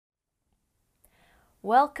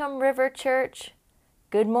Welcome, River Church.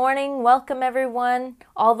 Good morning. Welcome, everyone.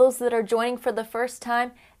 All those that are joining for the first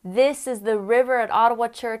time. This is the River at Ottawa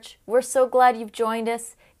Church. We're so glad you've joined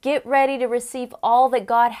us. Get ready to receive all that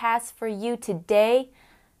God has for you today.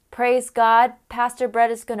 Praise God. Pastor Brett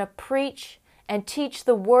is going to preach and teach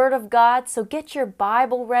the Word of God. So get your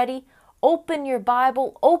Bible ready. Open your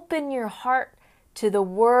Bible. Open your heart to the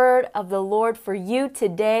Word of the Lord for you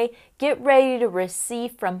today. Get ready to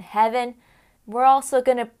receive from heaven. We're also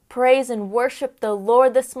going to praise and worship the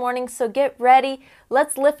Lord this morning, so get ready.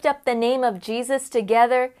 Let's lift up the name of Jesus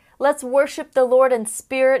together. Let's worship the Lord in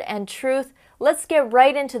spirit and truth. Let's get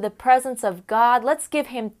right into the presence of God. Let's give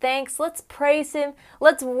Him thanks. Let's praise Him.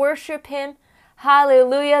 Let's worship Him.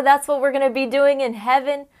 Hallelujah. That's what we're going to be doing in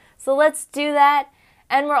heaven. So let's do that.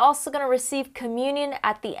 And we're also going to receive communion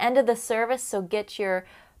at the end of the service, so get your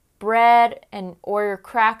bread or your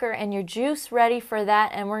cracker and your juice ready for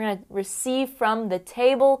that, and we're going to receive from the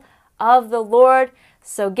table of the Lord.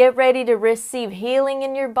 So get ready to receive healing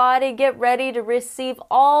in your body. Get ready to receive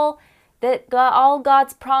all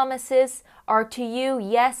God's promises are to you,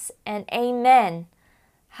 yes and amen.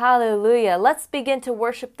 Hallelujah. Let's begin to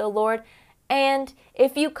worship the Lord. And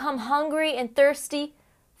if you come hungry and thirsty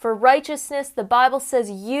for righteousness, the Bible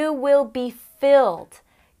says you will be filled.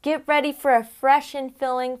 Get ready for a fresh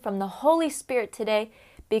infilling from the Holy Spirit today,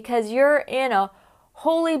 because you're in a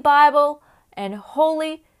Holy Bible and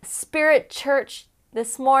Holy Spirit church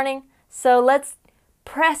this morning. So let's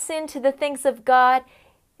press into the things of God.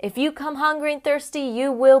 If you come hungry and thirsty,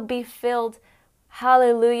 you will be filled.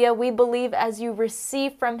 Hallelujah. We believe as you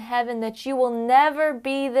receive from heaven that you will never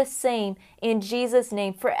be the same in Jesus'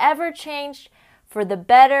 name. Forever changed for the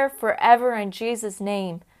better, forever in Jesus'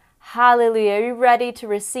 name. Hallelujah. Are you ready to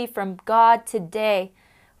receive from God today?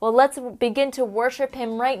 Well, let's begin to worship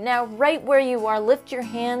Him right now, right where you are. Lift your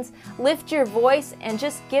hands, lift your voice, and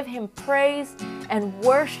just give Him praise and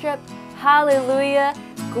worship. Hallelujah.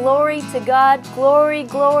 Glory to God. Glory,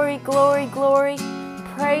 glory, glory, glory.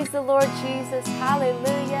 Praise the Lord Jesus.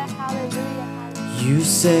 Hallelujah, hallelujah, hallelujah. You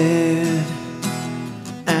said,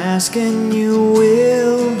 ask and you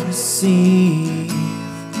will receive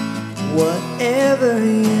whatever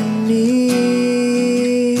you need.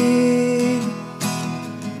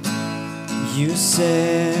 You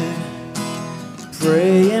said,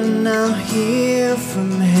 pray and I'll hear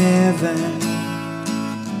from heaven,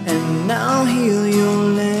 and I'll heal your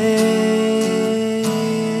land.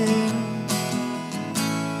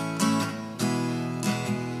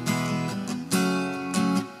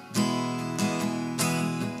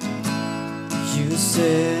 You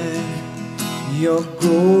said, your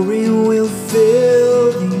glory will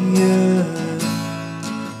fill the earth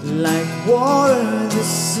like water the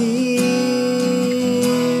sea.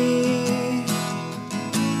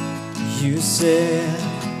 You said,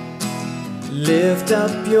 lift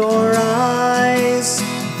up your eyes,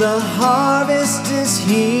 the harvest is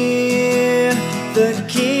here, the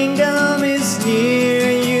kingdom is near.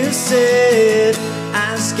 You said,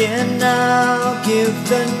 ask and I'll give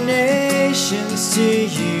the nations to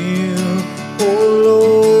you. Oh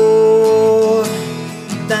Lord,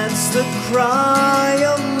 that's the cry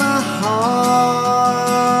of my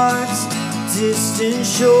heart. Distant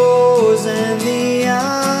shores and the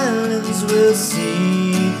islands will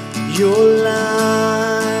see your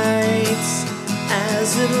light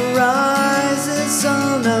as it rises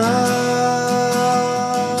on us.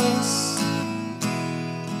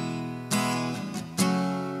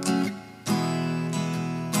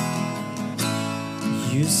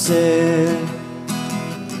 You said,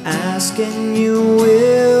 ask and you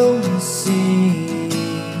will receive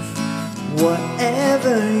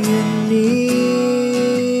whatever you need.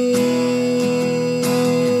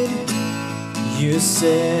 You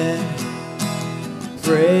said,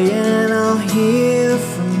 pray and I'll hear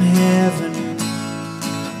from heaven,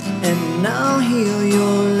 and I'll heal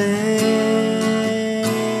your land.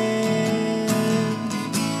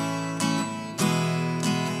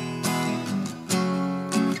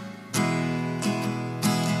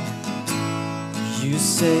 You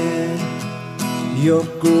said, your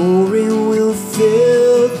glory will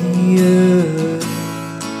fill the earth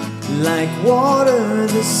like water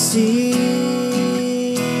the sea.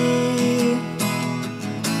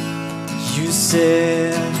 You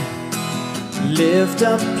said, lift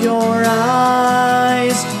up your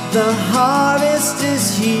eyes, the harvest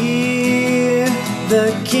is here,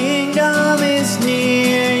 the kingdom is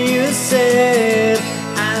near. You said,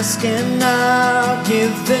 ask and I'll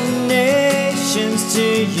give the nations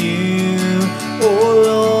to you. Oh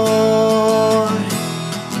Lord,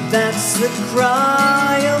 that's the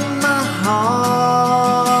cry of my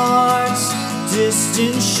heart. Just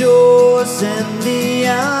distant shores and the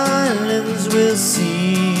islands will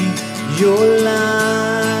see your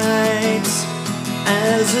light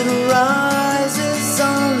as it rises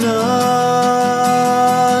on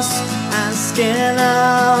us. Ask and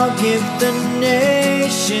I'll give the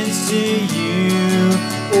nations to you,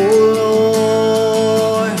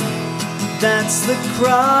 oh Lord. That's the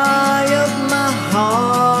cry of my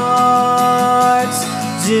heart.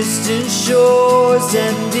 Distant shores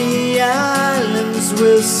and the islands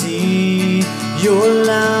will see your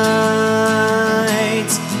light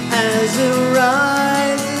as it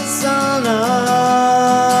rises on us,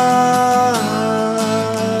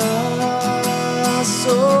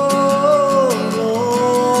 oh Lord.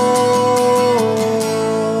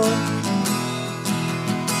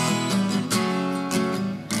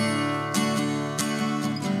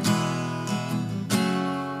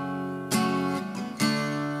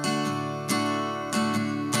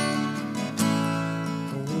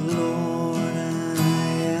 Oh Lord, I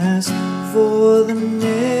ask for the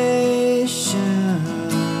nations.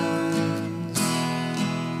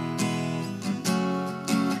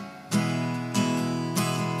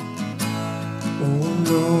 Oh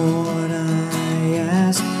Lord, I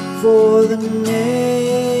ask for the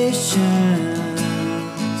nations.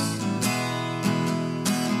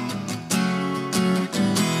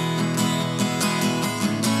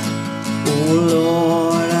 Oh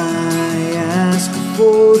Lord, I ask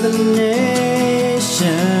for the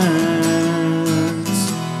nations.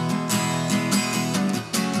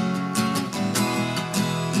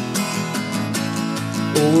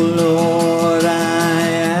 Oh Lord, I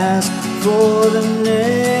ask for the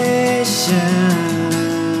nations.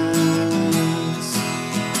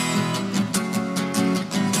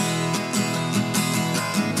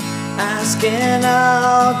 Ask and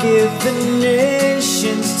I'll give the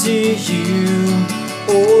nations to you,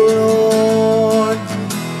 oh Lord.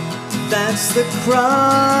 That's the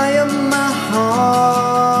cry of my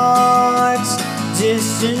heart.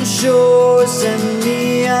 Distant shores and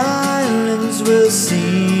the islands will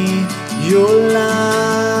see your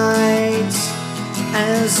light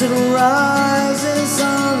as it rises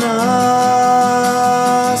on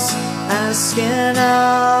us. Ask and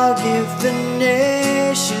I'll give the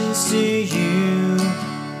nations to you,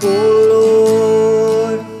 oh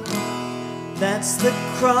Lord. That's the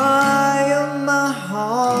cry of my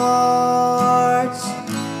heart.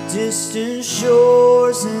 Distant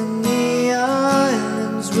shores and the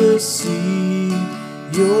islands will see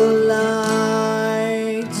your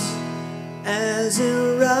light as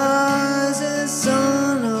it rises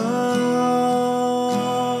on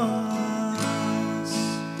us.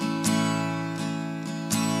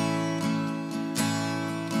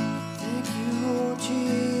 Thank you, Lord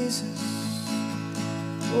Jesus.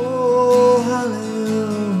 Oh,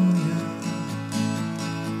 hallelujah.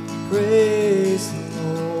 Praise the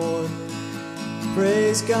Lord.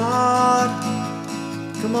 Praise God.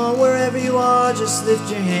 Come on, wherever you are, just lift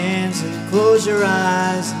your hands and close your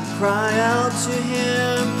eyes and cry out to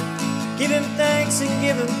Him. Give Him thanks and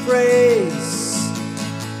give Him praise.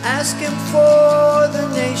 Ask Him for the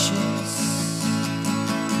nations.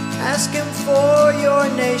 Ask Him for your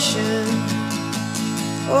nation.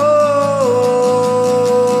 Oh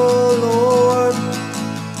Lord,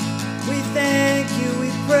 we thank you, we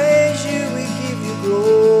praise you, we give you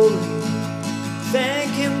glory.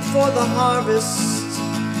 Thank Him for the harvest.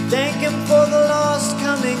 Thank Him for the lost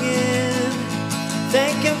coming in.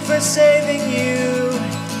 Thank Him for saving you.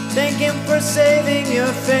 Thank Him for saving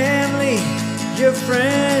your family, your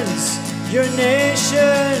friends, your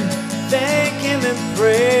nation. Thank Him and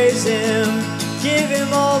praise Him. Give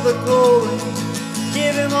Him all the glory.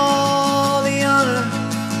 Give Him all the honor.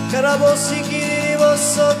 Karabosi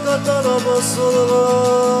kirimoso kotoroboso.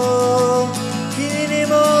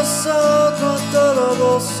 Kirimoso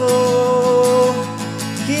kotoroboso.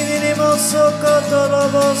 Kirimoso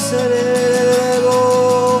kotoroboso.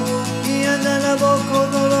 Kiandarabo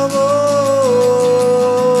kotorobo.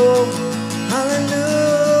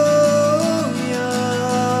 Hallelujah.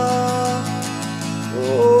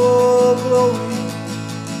 Oh, glory.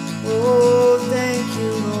 Oh, thank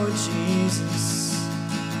you, Lord Jesus.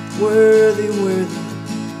 Worthy, worthy.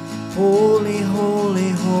 Holy, holy,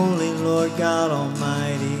 holy, Lord God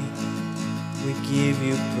Almighty. We give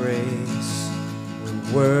you praise. We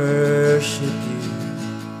worship you.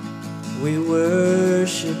 We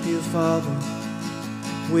worship you, Father.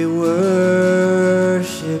 We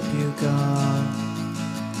worship you, God.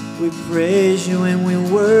 We praise you and we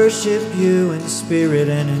worship you in spirit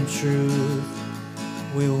and in truth.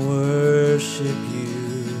 We worship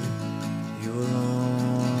you, you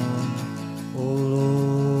alone, oh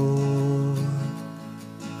Lord.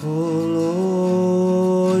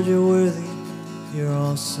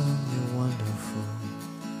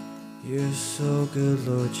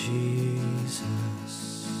 Jesus.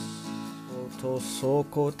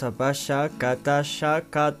 Otosoko tabasha katasha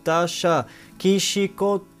katasha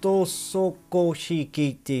kishikoto soko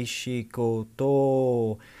shikiti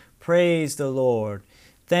shikoto. Praise the Lord.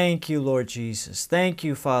 Thank you, Lord Jesus. Thank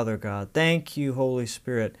you, Father God. Thank you, Holy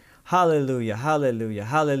Spirit. Hallelujah, hallelujah,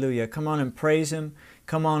 hallelujah. Come on and praise Him.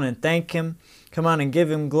 Come on and thank Him. Come on and give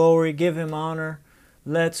Him glory, give Him honor.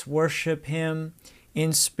 Let's worship Him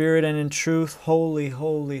in spirit and in truth. Holy,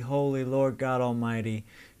 holy, holy Lord God Almighty,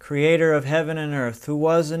 Creator of heaven and earth, who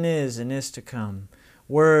was and is to come.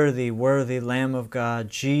 Worthy, worthy Lamb of God,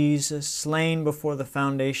 Jesus, slain before the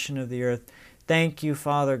foundation of the earth. Thank you,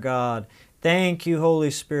 Father God. Thank you, Holy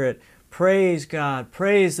Spirit. Praise God.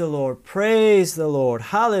 Praise the Lord. Praise the Lord.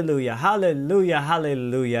 Hallelujah. Hallelujah.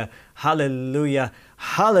 Hallelujah. Hallelujah.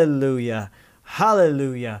 Hallelujah.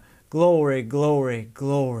 Hallelujah. Glory, glory,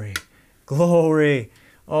 glory, glory.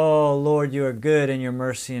 Oh, Lord, you are good and your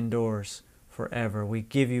mercy endures forever. We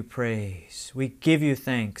give you praise. We give you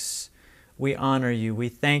thanks. We honor you. We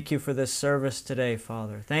thank you for this service today,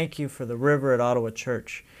 Father. Thank you for the River at Ottawa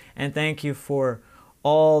Church. And thank you for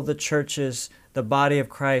all the churches, the body of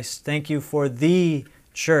Christ. Thank you for the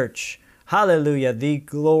church. Hallelujah. The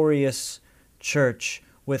glorious church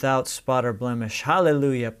without spot or blemish.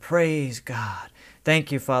 Hallelujah. Praise God.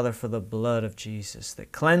 Thank you, Father, for the blood of Jesus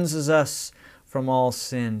that cleanses us from all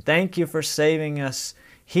sin. Thank you for saving us,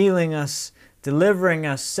 healing us, delivering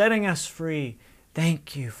us, setting us free.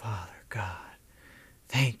 Thank you, Father God.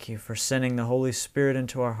 Thank you for sending the Holy Spirit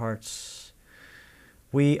into our hearts.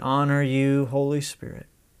 We honor you, Holy Spirit.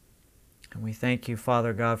 And we thank you,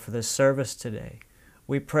 Father God, for this service today.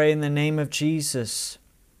 We pray in the name of Jesus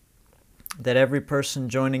that every person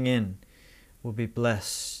joining in will be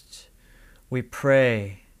blessed. We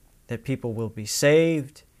pray that people will be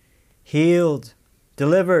saved, healed,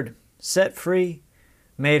 delivered, set free,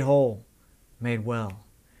 made whole, made well,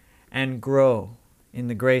 and grow in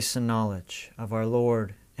the grace and knowledge of our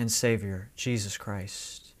Lord and Savior, Jesus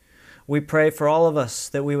Christ. We pray for all of us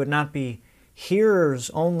that we would not be hearers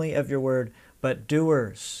only of your word, but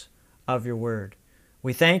doers of your word.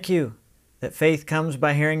 We thank you that faith comes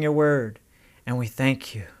by hearing your word, and we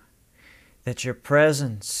thank you that your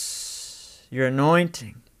presence, your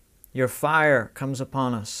anointing, your fire comes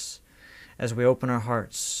upon us as we open our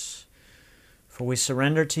hearts. For we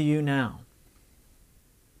surrender to you now.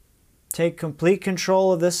 Take complete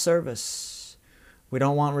control of this service. We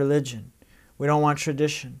don't want religion. We don't want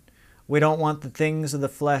tradition. We don't want the things of the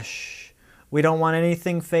flesh. We don't want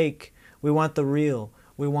anything fake. We want the real.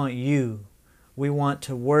 We want you. We want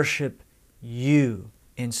to worship you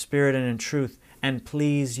in spirit and in truth and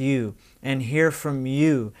please you and hear from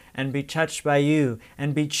you and be touched by you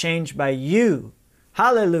and be changed by you.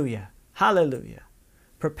 Hallelujah. Hallelujah.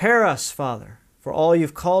 Prepare us, Father, for all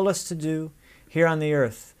you've called us to do here on the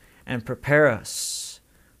earth, and prepare us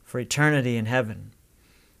for eternity in heaven,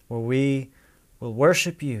 where we will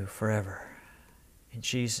worship you forever. In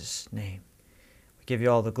Jesus' name, we give you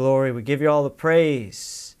all the glory. We give you all the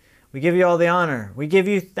praise. We give you all the honor. We give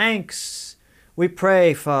you thanks. We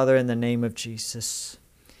pray, Father, in the name of Jesus.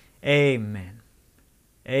 Amen.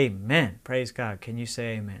 Amen. Praise God. Can you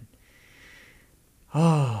say amen?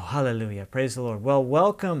 Oh, hallelujah. Praise the Lord. Well,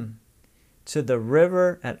 welcome to the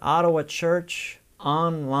River at Ottawa Church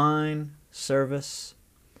online service.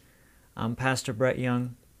 I'm Pastor Brett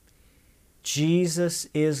Young. Jesus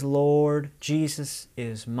is Lord. Jesus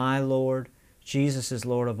is my Lord. Jesus is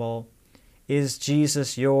Lord of all. Is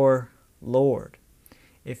Jesus your Lord?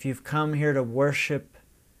 If you've come here to worship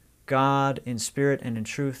God in spirit and in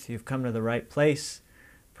truth, you've come to the right place.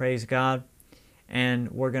 Praise God.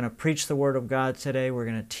 And we're going to preach the Word of God today. We're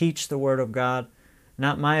going to teach the Word of God.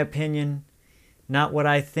 Not my opinion, not what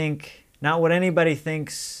I think, not what anybody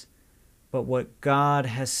thinks, but what God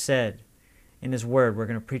has said in His Word. We're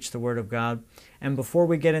going to preach the Word of God. And before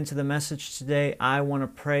we get into the message today, I want to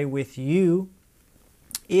pray with you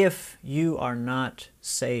if you are not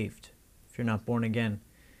saved, if you're not born again,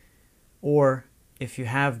 or if you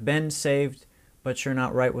have been saved but you're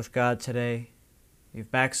not right with God today,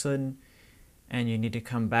 you've backslidden and you need to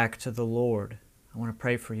come back to the Lord. I want to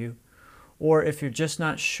pray for you. Or if you're just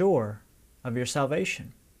not sure of your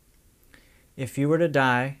salvation, if you were to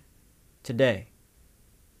die today,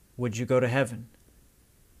 would you go to heaven?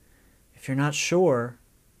 If you're not sure,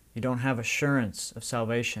 you don't have assurance of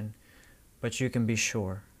salvation, but you can be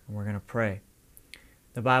sure, and we're going to pray.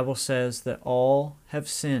 The Bible says that all have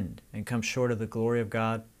sinned and come short of the glory of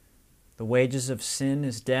God. The wages of sin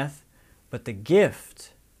is death, but the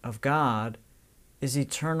gift of God is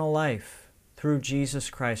eternal life through Jesus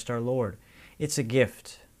Christ our Lord. It's a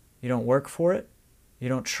gift. You don't work for it. You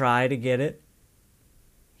don't try to get it.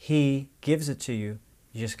 He gives it to you.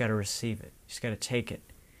 You just got to receive it. You just got to take it.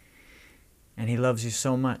 And He loves you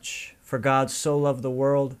so much. For God so loved the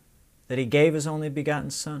world that He gave His only begotten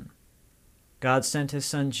Son. God sent His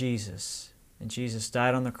Son Jesus, and Jesus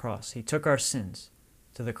died on the cross. He took our sins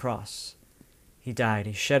to the cross. He died.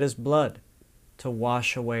 He shed His blood to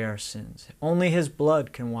wash away our sins. Only His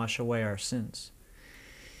blood can wash away our sins.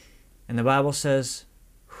 And the Bible says,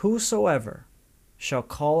 whosoever shall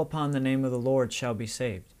call upon the name of the Lord shall be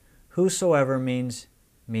saved. Whosoever means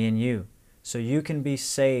me and you. So you can be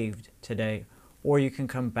saved today, or you can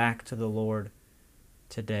come back to the Lord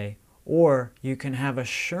today, or you can have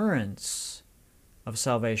assurance of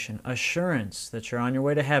salvation, assurance that you're on your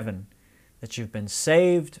way to heaven, that you've been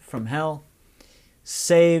saved from hell,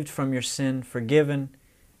 saved from your sin, forgiven,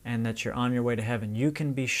 and that you're on your way to heaven. You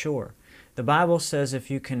can be sure. The Bible says if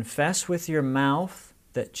you confess with your mouth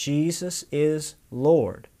that Jesus is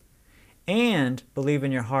Lord and believe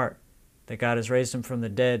in your heart that God has raised Him from the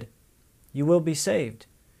dead, you will be saved.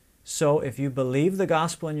 So if you believe the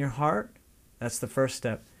gospel in your heart, that's the first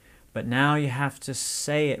step. But now you have to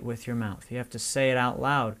say it with your mouth. You have to say it out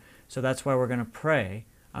loud. So that's why we're going to pray.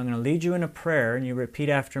 I'm going to lead you in a prayer, and you repeat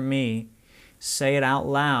after me. Say it out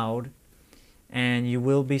loud, and you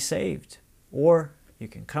will be saved. Or you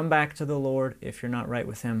can come back to the Lord if you're not right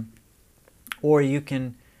with Him. Or you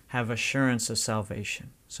can have assurance of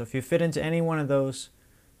salvation. So if you fit into any one of those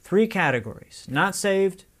three categories, not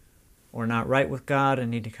saved, or not right with God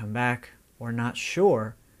and need to come back, or not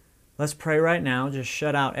sure, let's pray right now. Just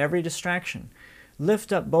shut out every distraction.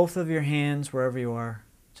 Lift up both of your hands wherever you are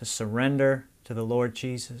to surrender to the Lord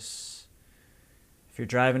Jesus. If you're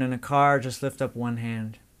driving in a car, just lift up one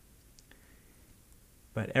hand.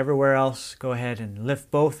 But everywhere else, go ahead and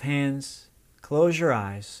lift both hands. Close your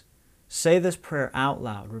eyes. Say this prayer out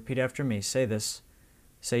loud. Repeat after me. Say this.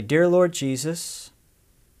 Say, Dear Lord Jesus,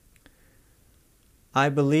 I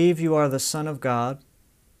believe you are the Son of God.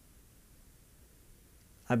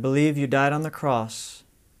 I believe you died on the cross.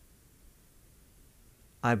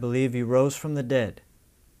 I believe you rose from the dead.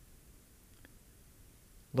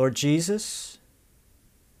 Lord Jesus,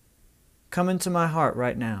 come into my heart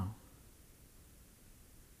right now.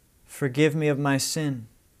 Forgive me of my sin.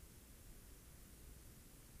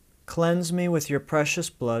 Cleanse me with your precious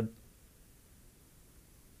blood.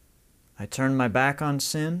 I turn my back on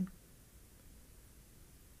sin.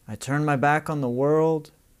 I turn my back on the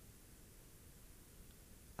world.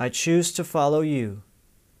 I choose to follow you,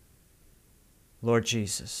 Lord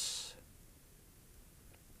Jesus.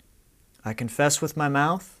 I confess with my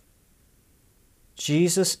mouth,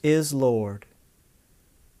 Jesus is Lord.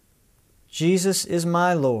 Jesus is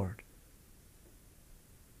my Lord.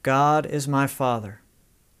 God is my Father.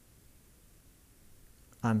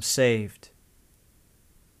 I'm saved.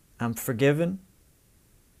 I'm forgiven.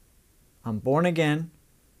 I'm born again.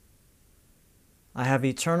 I have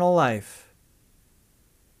eternal life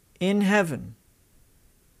in heaven.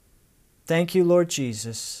 Thank you, Lord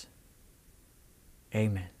Jesus.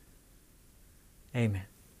 Amen. Amen.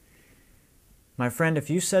 My friend, if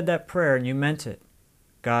you said that prayer and you meant it,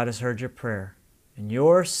 God has heard your prayer, and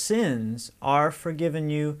your sins are forgiven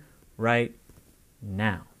you right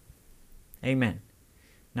now. Amen.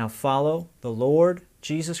 Now follow the Lord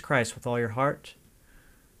Jesus Christ with all your heart.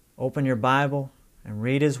 Open your Bible and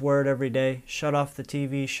read His Word every day. Shut off the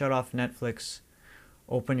TV, shut off Netflix.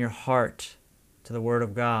 Open your heart to the Word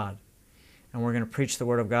of God. And we're going to preach the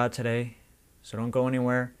Word of God today, so don't go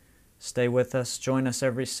anywhere. Stay with us. Join us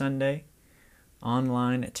every Sunday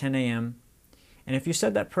online at 10 a.m. And if you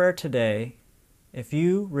said that prayer today, if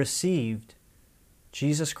you received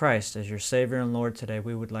Jesus Christ as your Savior and Lord today,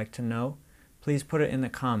 we would like to know. Please put it in the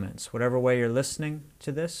comments. Whatever way you're listening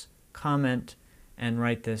to this, comment and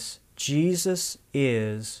write this. Jesus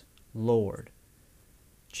is Lord.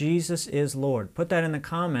 Jesus is Lord. Put that in the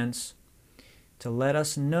comments to let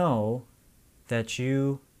us know that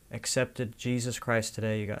you accepted Jesus Christ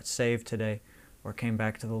today, you got saved today, or came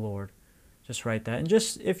back to the Lord. Just write that. And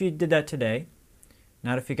just if you did that today,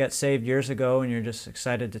 not if you got saved years ago and you're just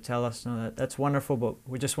excited to tell us, no, that's wonderful, but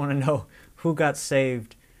we just want to know who got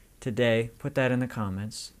saved today. Put that in the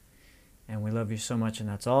comments. And we love you so much, and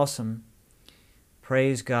that's awesome.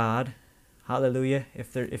 Praise God. Hallelujah.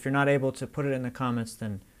 If you're not able to put it in the comments,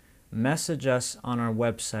 then message us on our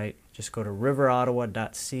website. Just go to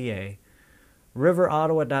riverottawa.ca.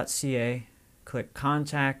 riverottawa.ca. Click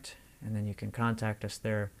contact, and then you can contact us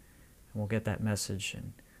there, and we'll get that message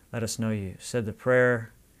and let us know you said the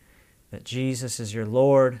prayer, that Jesus is your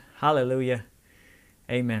Lord. Hallelujah.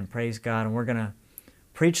 Amen. Praise God. And we're going to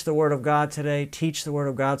preach the Word of God today, teach the Word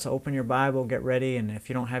of God. So open your Bible, get ready, and if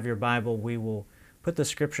you don't have your Bible, we will put the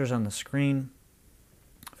scriptures on the screen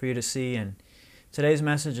for you to see. And today's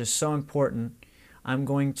message is so important. I'm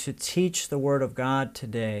going to teach the Word of God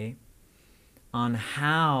today on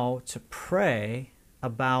how to pray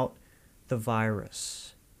about the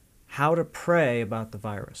virus. How to pray about the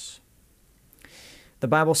virus. The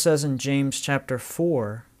Bible says in James chapter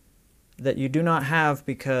 4 that you do not have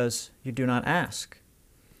because you do not ask.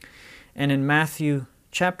 And in Matthew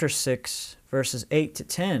chapter 6, verses 8 to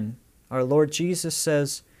 10, our Lord Jesus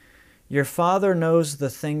says, "Your Father knows the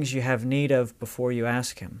things you have need of before you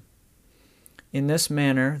ask Him. In this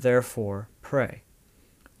manner, therefore, pray.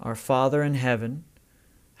 Our Father in heaven,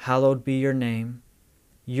 hallowed be your name.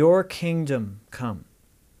 Your kingdom come.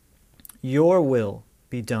 Your will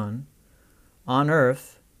be done on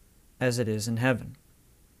earth as it is in heaven."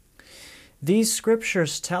 These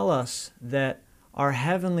scriptures tell us that our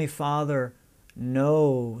Heavenly Father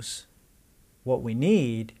knows what we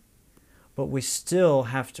need, but we still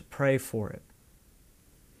have to pray for it.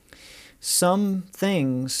 Some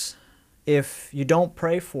things, if you don't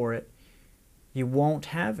pray for it, you won't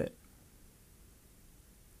have it.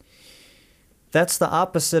 That's the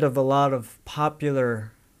opposite of a lot of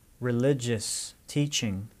popular religious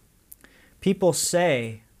teaching. People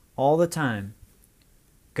say all the time,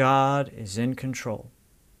 God is in control.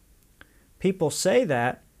 People say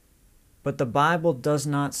that, but the Bible does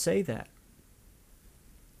not say that.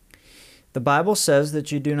 The Bible says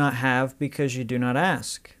that you do not have because you do not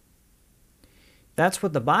ask. That's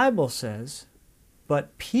what the Bible says,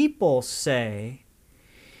 but people say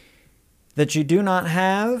that you do not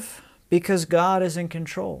have because God is in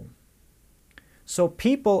control. So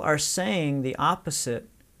people are saying the opposite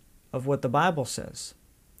of what the Bible says.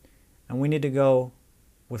 And we need to go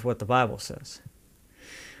with what the Bible says.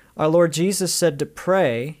 Our Lord Jesus said to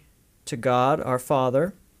pray to God, our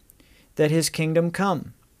Father, that His kingdom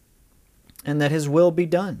come and that His will be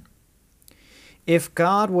done. If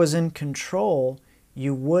God was in control,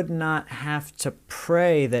 you would not have to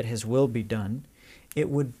pray that His will be done. It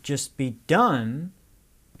would just be done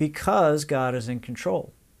because God is in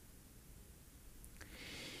control.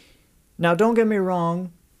 Now, don't get me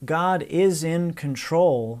wrong, God is in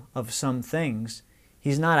control of some things.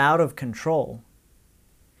 He's not out of control.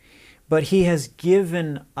 But He has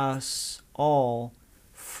given us all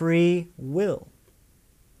free will,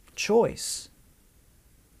 choice.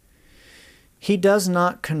 He does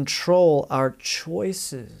not control our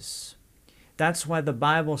choices. That's why the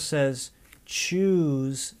Bible says,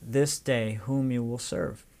 choose this day whom you will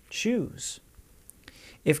serve. Choose.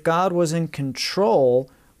 If God was in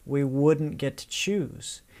control, we wouldn't get to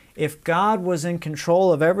choose. If God was in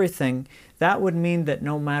control of everything, that would mean that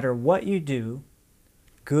no matter what you do,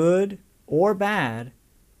 good or bad,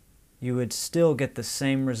 you would still get the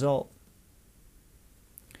same result.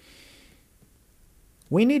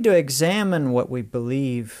 We need to examine what we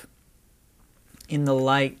believe in the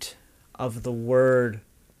light of the Word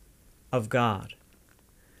of God.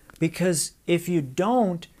 Because if you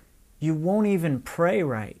don't, you won't even pray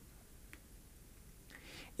right.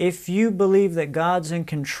 If you believe that God's in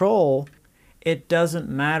control, it doesn't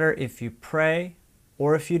matter if you pray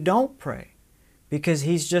or if you don't pray, because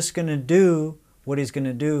He's just going to do what He's going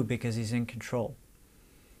to do because He's in control.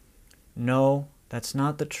 No, that's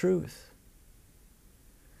not the truth.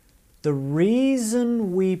 The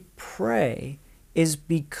reason we pray is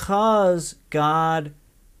because God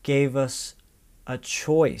gave us a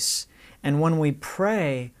choice. And when we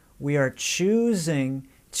pray, we are choosing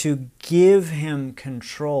to give Him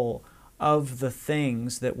control of the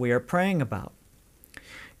things that we are praying about.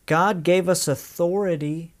 God gave us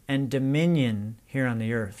authority and dominion here on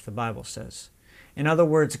the earth, the Bible says. In other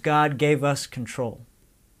words, God gave us control.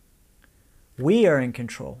 We are in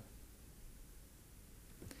control.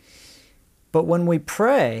 But when we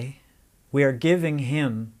pray, we are giving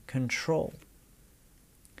Him control.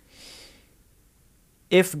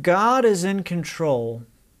 If God is in control,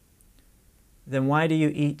 then why do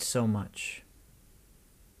you eat so much?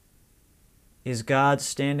 Is God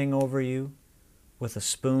standing over you with a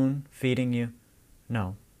spoon feeding you?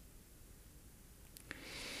 No.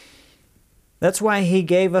 That's why He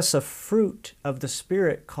gave us a fruit of the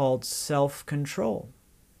Spirit called self-control.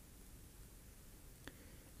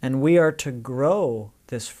 And we are to grow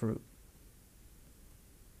this fruit.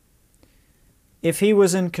 If He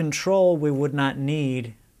was in control, we would not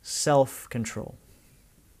need self-control.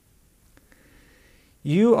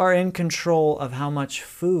 You are in control of how much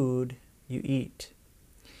food you eat.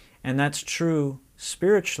 And that's true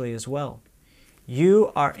spiritually as well.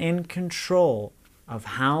 You are in control of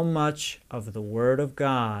how much of the Word of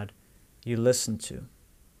God you listen to.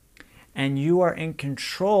 And you are in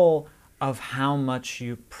control of how much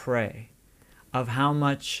you pray, of how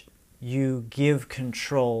much you give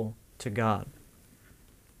control to God.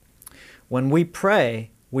 When we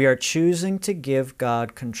pray, we are choosing to give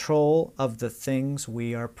God control of the things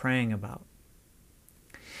we are praying about.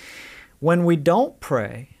 When we don't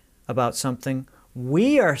pray about something,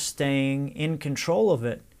 we are staying in control of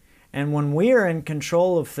it. And when we are in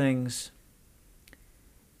control of things,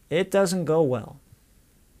 it doesn't go well.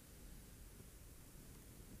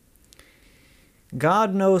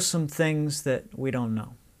 God knows some things that we don't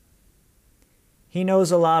know. He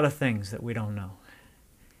knows a lot of things that we don't know.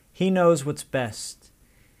 He knows what's best.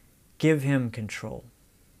 Give Him control.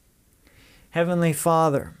 Heavenly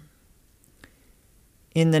Father,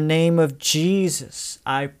 in the name of Jesus,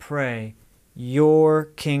 I pray, Your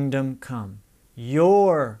kingdom come.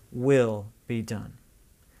 Your will be done.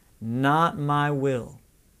 Not my will,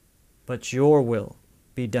 but Your will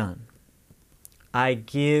be done. I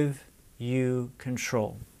give You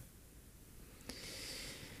control.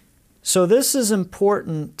 So this is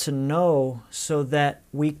important to know so that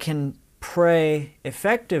we can pray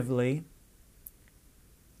effectively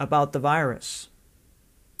about the virus.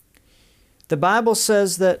 The Bible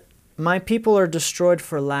says that my people are destroyed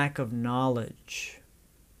for lack of knowledge.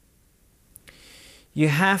 You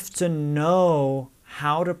have to know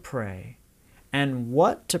how to pray and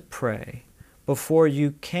what to pray before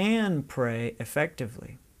you can pray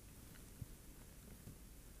effectively.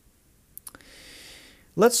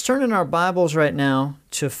 Let's turn in our Bibles right now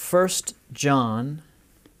to 1 John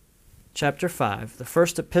chapter 5, the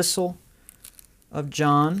first epistle of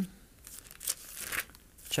John,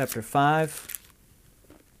 chapter 5.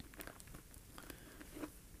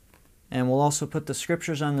 And we'll also put the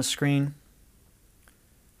scriptures on the screen.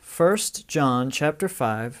 1 John chapter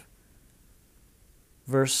 5,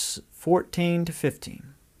 verse 14 to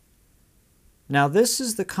 15. Now this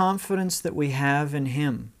is the confidence that we have in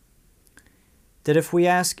Him, that if we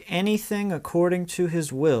ask anything according to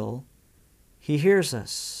His will, He hears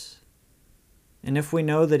us. And if we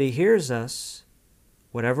know that He hears us,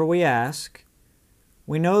 whatever we ask,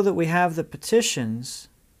 we know that we have the petitions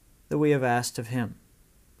that we have asked of Him.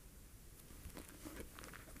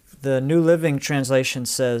 The New Living Translation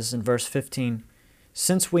says in verse 15,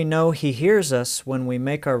 "Since we know He hears us when we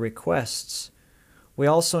make our requests, we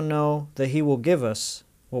also know that He will give us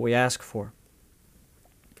what we ask for."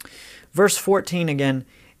 Verse 14 again,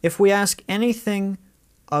 "If we ask anything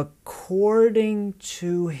according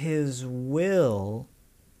to His will,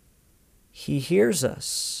 He hears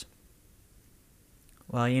us."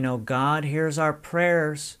 Well, you know, God hears our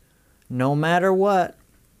prayers no matter what.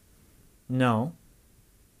 No,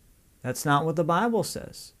 that's not what the Bible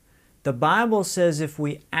says. The Bible says if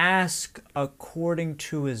we ask according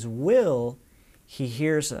to His will, He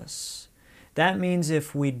hears us. That means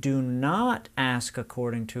if we do not ask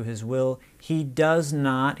according to His will, He does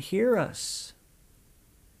not hear us.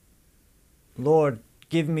 Lord,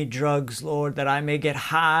 give me drugs, Lord, that I may get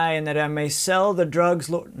high and that I may sell the drugs,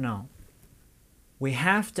 Lord. No. We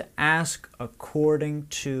have to ask according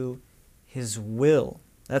to His will.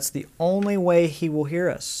 That's the only way He will hear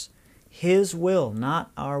us. His will,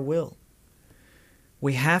 not our will.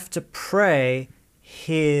 We have to pray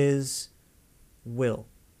His will.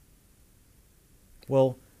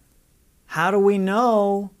 Well, how do we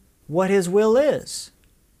know what His will is?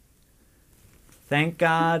 Thank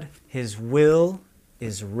God, His will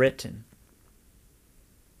is written.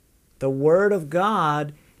 The Word of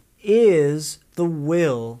God is the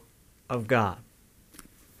will of God.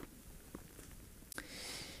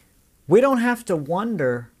 We don't have to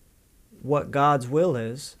wonder what God's will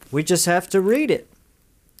is. We just have to read it.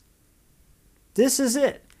 This is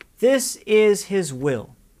it. This is His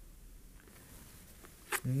will.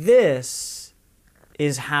 This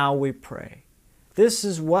is how we pray. This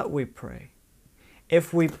is what we pray.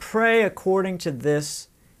 If we pray according to this,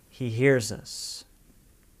 He hears us.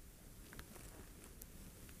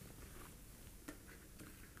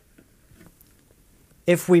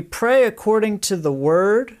 If we pray according to the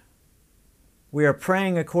Word, we are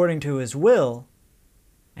praying according to His will,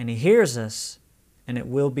 and He hears us, and it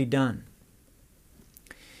will be done.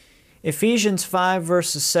 Ephesians 5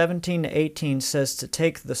 verses 17 to 18 says to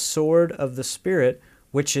take the sword of the Spirit,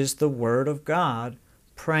 which is the Word of God,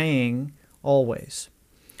 praying always.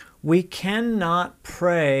 We cannot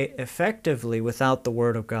pray effectively without the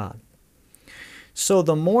Word of God. So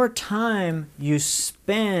the more time you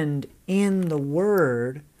spend in the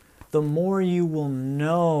Word, the more you will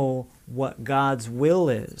know what God's will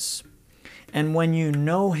is. And when you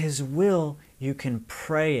know His will, you can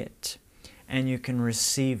pray it, and you can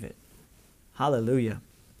receive it. Hallelujah.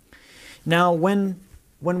 Now, when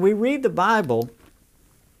we read the Bible,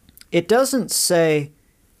 it doesn't say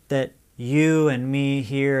that you and me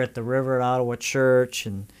here at the River at Ottawa Church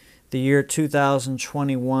in the year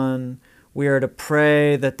 2021, we are to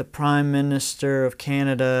pray that the Prime Minister of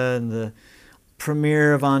Canada and the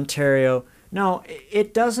Premier of Ontario. No,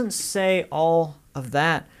 it doesn't say all of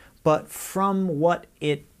that, but from what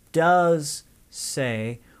it does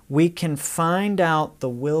say, we can find out the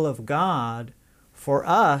will of God for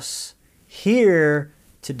us here,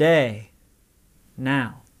 today,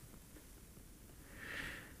 now.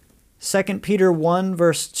 2 Peter 1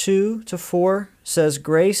 verse 2 to 4 says,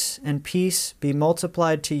 "Grace and peace be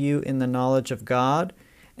multiplied to you in the knowledge of God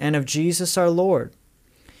and of Jesus our Lord,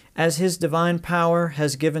 as His divine power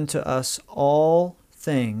has given to us all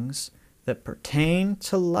things that pertain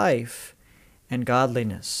to life and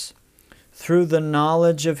godliness, through the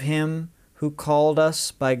knowledge of Him who called us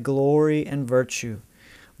by glory and virtue,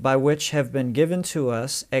 by which have been given to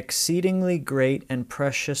us exceedingly great and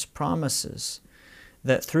precious promises,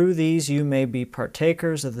 that through these you may be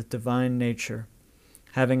partakers of the divine nature,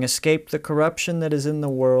 having escaped the corruption that is in the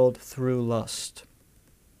world through lust."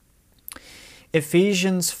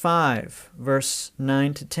 Ephesians 5, verse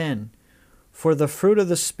 9 to 10, "For the fruit of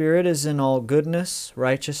the Spirit is in all goodness,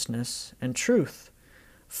 righteousness, and truth,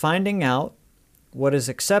 finding out what is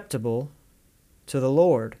acceptable to the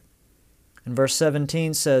Lord." And verse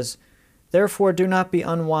 17 says, "Therefore do not be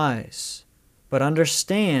unwise, but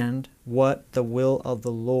understand what the will of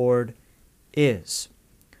the Lord is."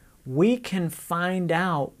 We can find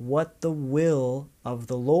out what the will of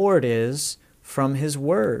the Lord is from His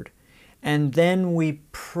Word. And then we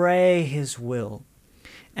pray His will,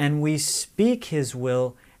 and we speak His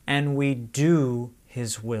will, and we do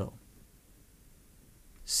His will.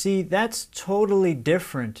 See, that's totally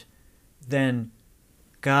different than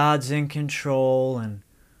God's in control and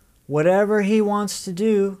whatever He wants to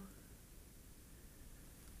do.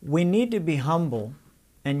 We need to be humble,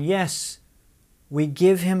 and yes, we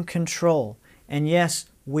give Him control, and yes,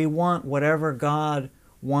 we want whatever God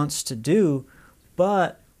wants to do,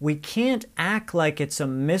 but we can't act like it's a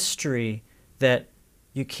mystery that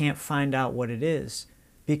you can't find out what it is,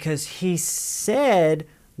 because He said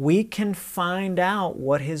we can find out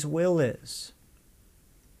what His will is.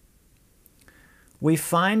 We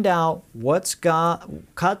find out what's God.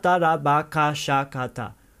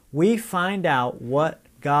 We find out what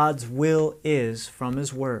God's will is from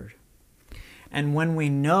His Word. And when we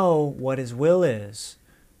know what His will is,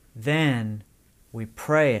 then we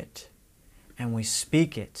pray it, and we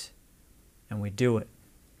speak it, and we do it.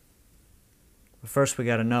 But first we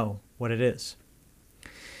got to know what it is.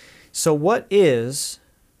 So what is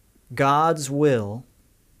God's will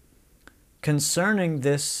concerning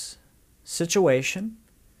this situation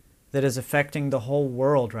that is affecting the whole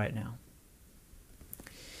world right now?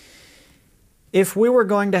 If we were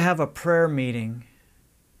going to have a prayer meeting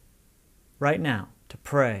right now to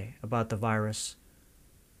pray about the virus,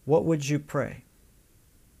 what would you pray?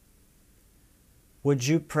 Would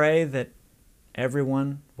you pray that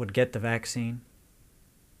everyone would get the vaccine?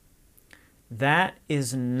 That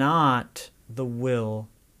is not the will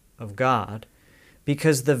of God,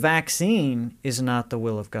 because the vaccine is not the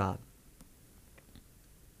will of God.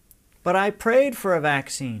 But I prayed for a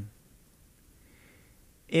vaccine.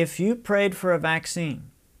 If you prayed for a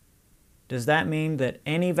vaccine, does that mean that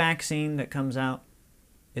any vaccine that comes out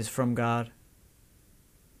is from God?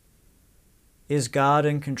 Is God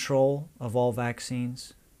in control of all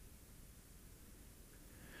vaccines?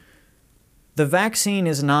 The vaccine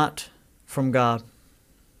is not from God.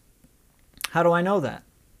 How do I know that?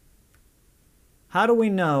 How do we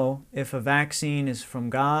know if a vaccine is from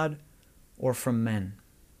God or from men?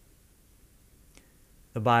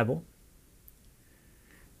 The Bible.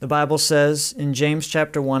 The Bible says in James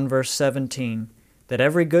chapter 1 verse 17 that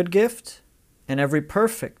every good gift and every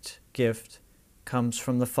perfect gift comes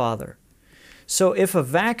from the Father. So if a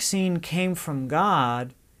vaccine came from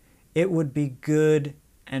God, it would be good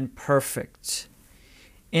and perfect.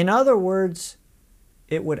 In other words,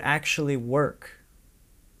 it would actually work.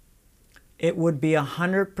 It would be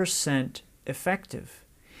 100% effective.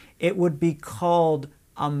 It would be called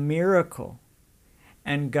a miracle,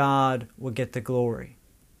 and God would get the glory.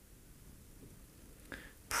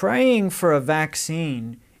 Praying for a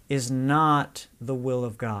vaccine is not the will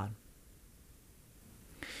of God.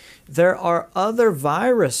 There are other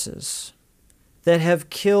viruses that have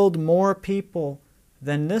killed more people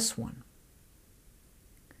than this one.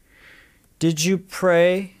 Did you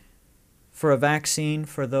pray for a vaccine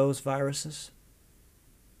for those viruses?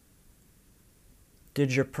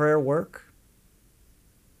 Did your prayer work?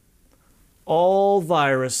 All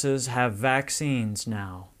viruses have vaccines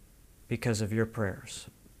now because of your prayers.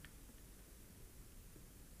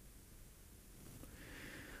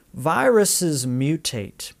 Viruses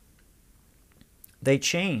mutate. They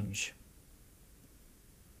change.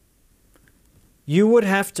 You would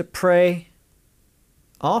have to pray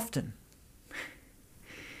often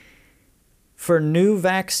for new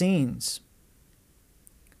vaccines.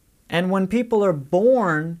 And when people are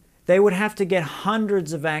born, they would have to get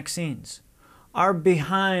hundreds of vaccines. Our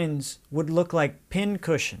behinds would look like pin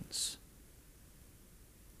cushions.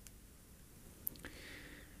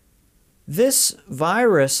 This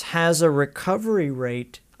virus has a recovery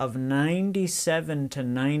rate of 97 to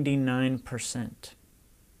 99%.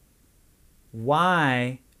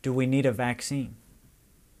 Why do we need a vaccine?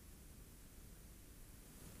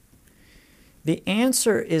 The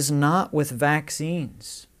answer is not with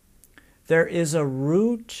vaccines. There is a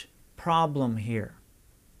root problem here.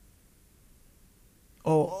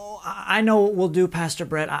 I know what we'll do, Pastor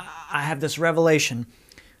Brett. I have this revelation.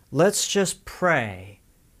 Let's just pray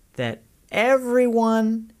that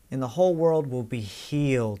everyone in the whole world will be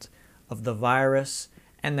healed of the virus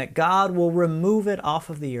and that God will remove it off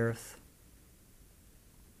of the earth.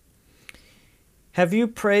 Have you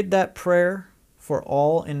prayed that prayer for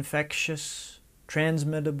all infectious,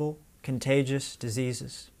 transmittable, contagious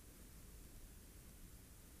diseases?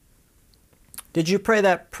 Did you pray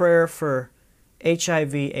that prayer for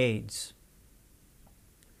HIV/AIDS?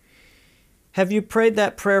 Have you prayed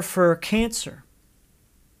that prayer for cancer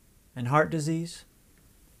and heart disease?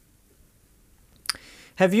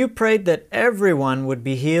 Have you prayed that everyone would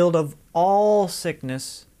be healed of all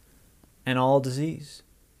sickness and all disease?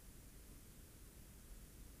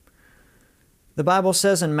 The Bible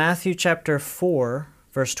says in Matthew chapter 4,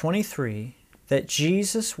 verse 23, that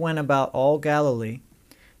Jesus went about all Galilee,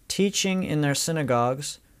 teaching in their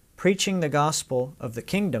synagogues, preaching the gospel of the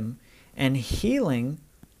kingdom, and healing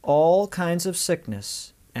all kinds of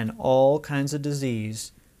sickness and all kinds of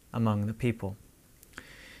disease among the people.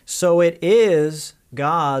 So it is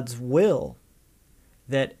God's will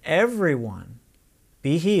that everyone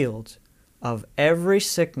be healed of every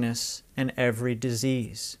sickness and every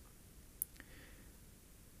disease.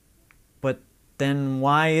 But then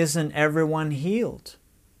why isn't everyone healed?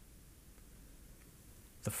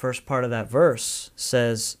 The first part of that verse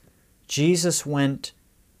says, Jesus went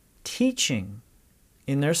teaching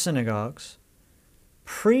in their synagogues,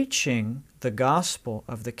 preaching the gospel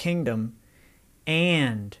of the kingdom,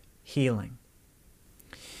 and healing.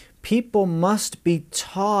 People must be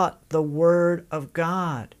taught the word of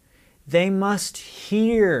God. They must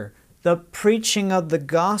hear the preaching of the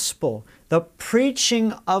gospel, the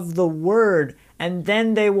preaching of the word, and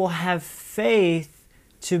then they will have faith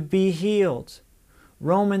to be healed.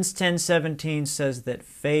 Romans 10:17 says that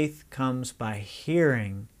faith comes by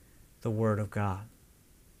hearing the word of God.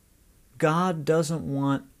 God doesn't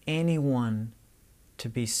want anyone to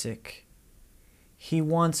be sick. He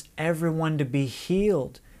wants everyone to be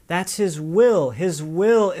healed. That's His will. His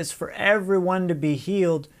will is for everyone to be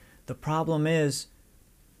healed. The problem is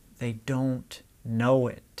they don't know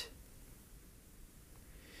it.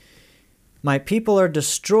 My people are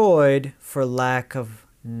destroyed for lack of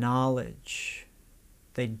knowledge.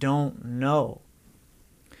 They don't know.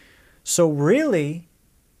 So really,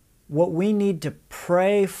 what we need to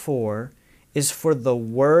pray for is for the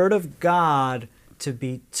Word of God to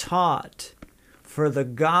be taught, for the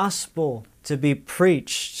gospel to be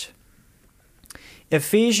preached.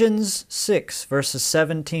 Ephesians 6, verses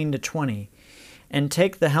 17 to 20. And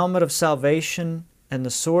take the helmet of salvation and the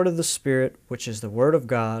sword of the Spirit, which is the Word of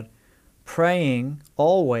God, praying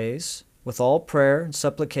always with all prayer and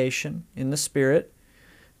supplication in the Spirit,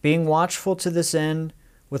 being watchful to this end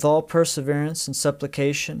with all perseverance and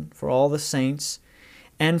supplication for all the saints,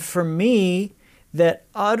 and for me, that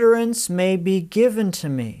utterance may be given to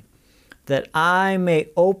me, that I may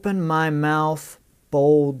open my mouth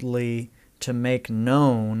boldly to make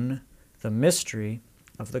known the mystery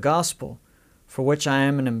of the gospel, for which I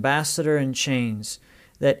am an ambassador in chains,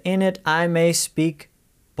 that in it I may speak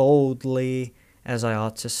boldly as I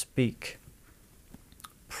ought to speak.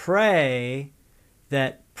 Pray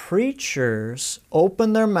that preachers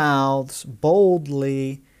open their mouths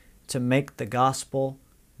boldly to make the gospel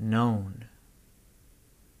known.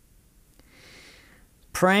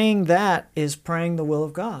 Praying that is praying the will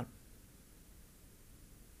of God.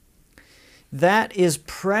 That is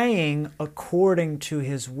praying according to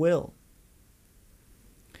His will.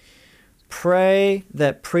 Pray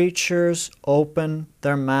that preachers open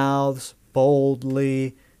their mouths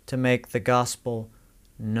boldly to make the gospel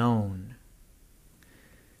known.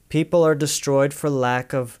 People are destroyed for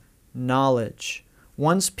lack of knowledge.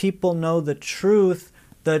 Once people know the truth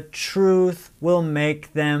will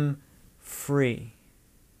make them free.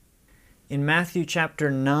 In Matthew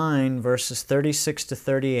chapter 9, verses 36 to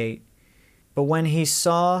 38, but when he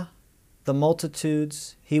saw the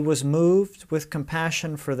multitudes, he was moved with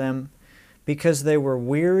compassion for them, because they were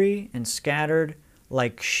weary and scattered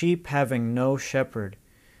like sheep having no shepherd.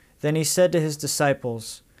 Then he said to his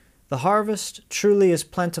disciples, "The harvest truly is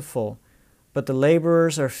plentiful, but the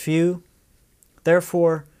laborers are few.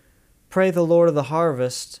 Therefore, pray the Lord of the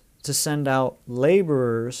harvest to send out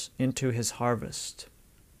laborers into his harvest."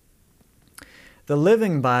 The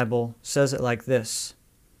Living Bible says it like this: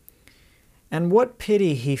 "And what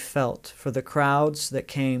pity he felt for the crowds that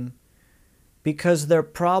came, because their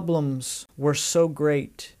problems were so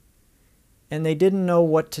great, and they didn't know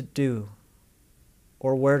what to do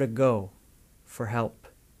or where to go for help.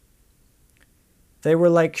 They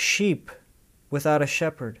were like sheep without a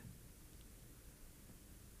shepherd.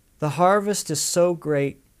 The harvest is so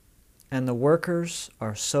great, and the workers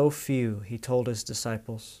are so few," he told his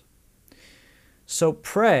disciples. "So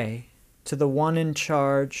pray to the one in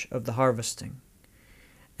charge of the harvesting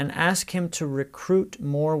and ask him to recruit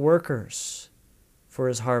more workers for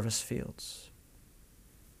his harvest fields."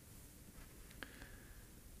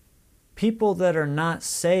 People that are not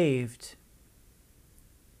saved,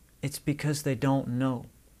 it's because they don't know.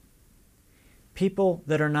 People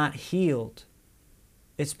that are not healed,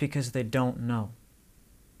 it's because they don't know.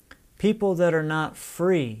 People that are not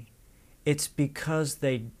free, it's because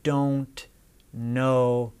they don't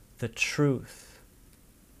know the truth.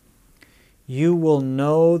 You will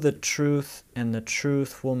know the truth, and the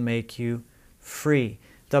truth will make you free.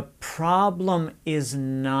 The problem is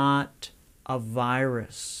not a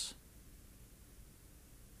virus.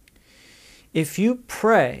 If you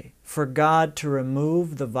pray for God to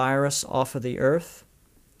remove the virus off of the earth,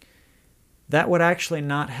 that would actually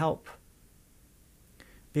not help,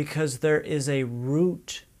 because there is a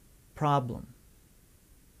root problem.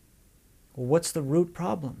 Well, what's the root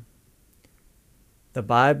problem? The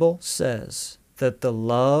Bible says that the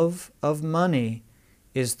love of money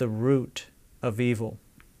is the root of evil.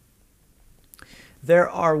 There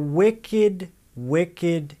are wicked,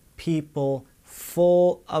 wicked people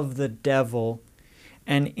full of the devil,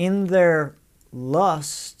 and in their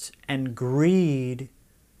lust and greed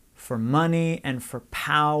for money and for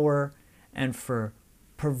power and for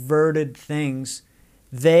perverted things,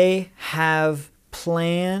 they have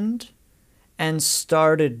planned and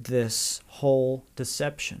started this whole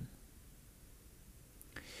deception.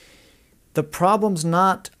 The problem's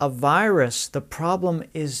not a virus. The problem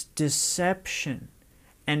is deception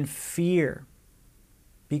and fear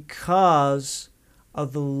because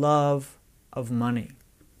of the love of money.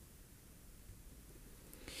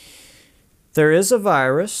 There is a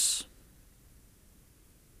virus.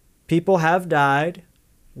 People have died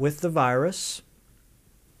with the virus.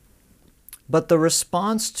 But the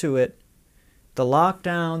response to it, the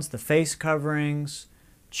lockdowns, the face coverings,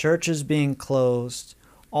 churches being closed,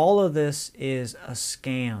 all of this is a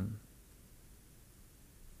scam.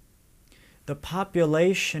 The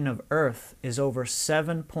population of Earth is over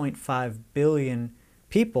 7.5 billion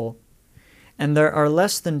people, and there are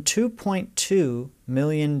less than 2.2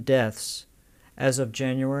 million deaths as of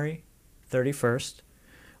January 31st,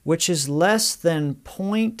 which is less than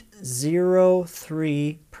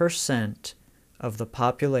 0.03% of the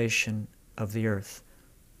population of the Earth.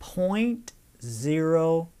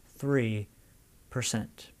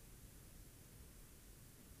 0.03%.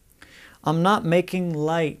 I'm not making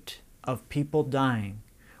light of people dying.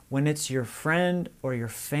 When it's your friend or your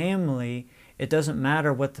family, it doesn't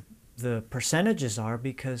matter what the percentages are,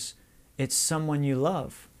 because it's someone you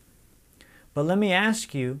love. But let me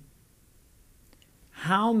ask you,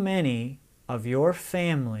 how many of your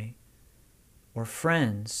family or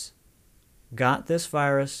friends got this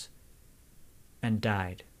virus and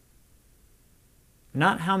died?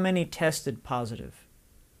 Not how many tested positive.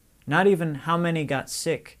 Not even how many got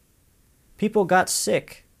sick. People got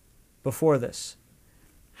sick before this.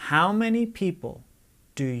 How many people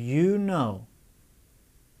do you know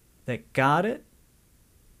that got it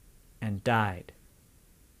and died?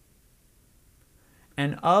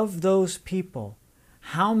 And of those people,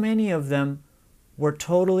 how many of them were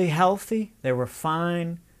totally healthy? They were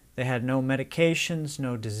fine. They had no medications,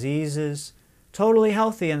 no diseases, totally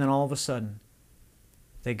healthy, and then all of a sudden,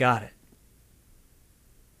 they got it.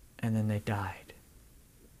 And then they died.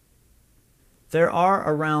 There are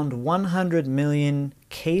around 100 million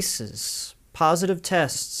cases, positive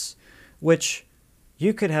tests, which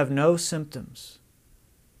you could have no symptoms.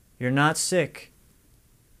 You're not sick.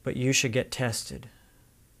 but you should get tested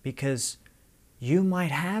because you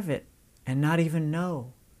might have it and not even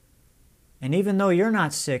know. And even though you're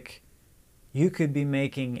not sick, you could be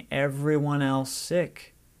making everyone else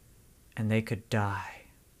sick and they could die.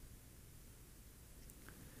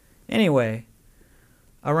 Anyway,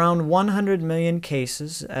 around 100 million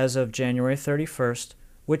cases as of January 31st,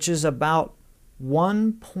 which is about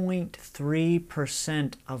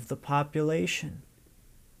 1.3% of the population.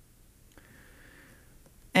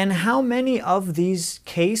 And how many of these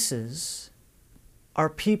cases are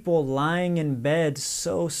people lying in bed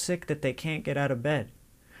so sick that they can't get out of bed?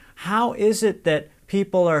 How is it that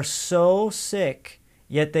people are so sick,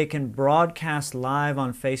 yet they can broadcast live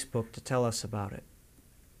on Facebook to tell us about it?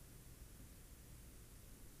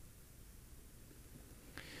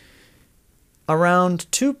 Around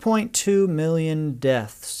 2.2 million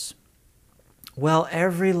deaths. Well,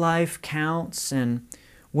 every life counts, and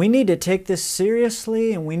we need to take this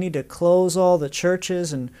seriously, and we need to close all the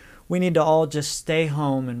churches, and we need to all just stay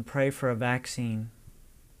home and pray for a vaccine.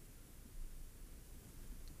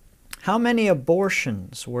 How many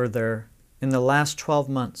abortions were there in the last 12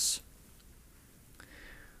 months?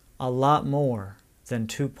 A lot more than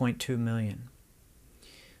 2.2 million.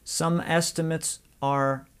 Some estimates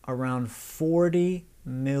are around 40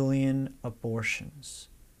 million abortions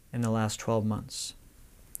in the last 12 months.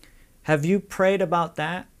 Have you prayed about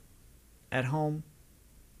that at home?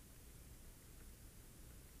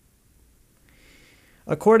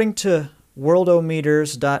 According to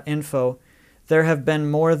worldometers.info, there have been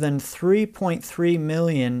more than 3.3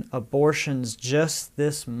 million abortions just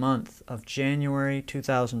this month of January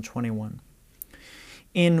 2021.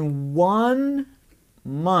 In 1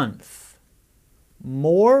 month,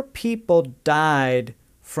 more people died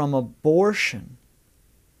from abortion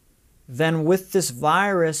than with this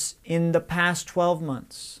virus in the past 12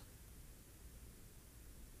 months.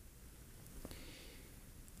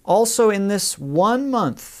 Also in this 1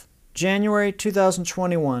 month, January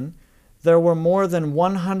 2021, there were more than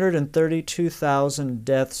 132,000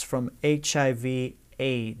 deaths from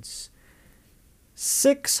HIV/AIDS,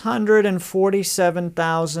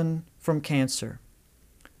 647,000 from cancer,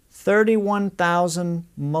 31,000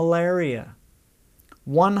 malaria,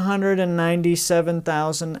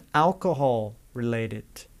 197,000 alcohol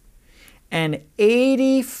related, and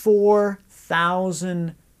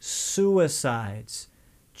 84,000 suicides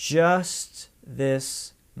just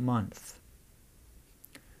this month.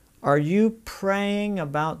 Are you praying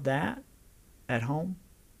about that at home?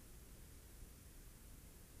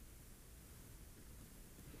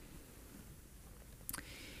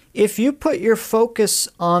 If you put your focus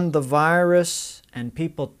on the virus and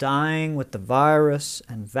people dying with the virus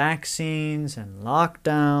and vaccines and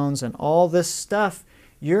lockdowns and all this stuff,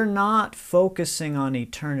 you're not focusing on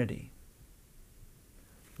eternity.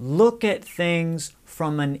 Look at things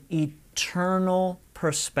from an eternal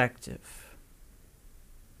perspective.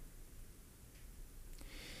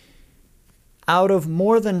 Out of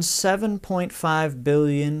more than 7.5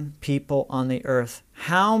 billion people on the earth,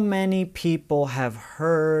 how many people have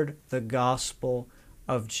heard the gospel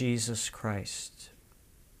of Jesus Christ?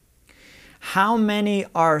 How many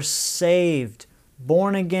are saved,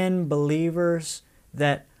 born-again believers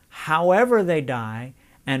that however they die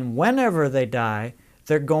and whenever they die,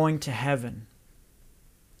 they're going to heaven?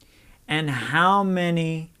 And how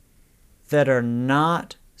many that are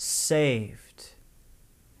not saved?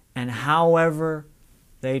 And however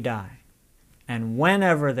they die, and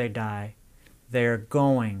whenever they die, they're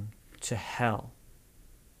going to hell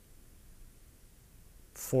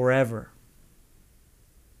forever.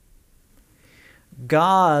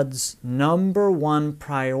 God's number one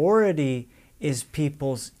priority is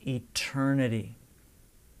people's eternity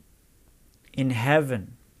in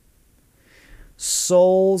heaven.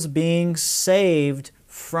 Souls being saved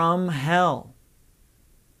from hell.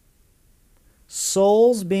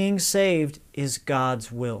 Souls being saved is God's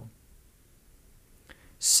will.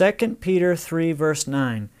 2 Peter 3 verse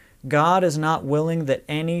 9, God is not willing that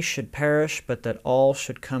any should perish, but that all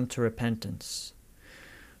should come to repentance.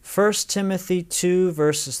 1 Timothy 2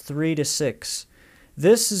 verses 3 to 6,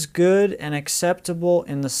 this is good and acceptable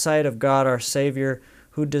in the sight of God our Savior,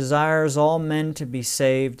 who desires all men to be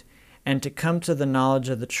saved and to come to the knowledge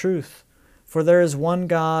of the truth. For there is one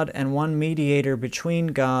God and one mediator between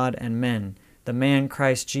God and men, the man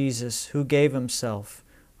Christ Jesus, who gave himself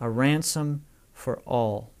a ransom for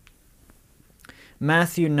all.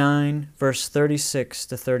 Matthew 9, verse 36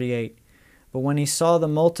 to 38. But when he saw the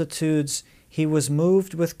multitudes, he was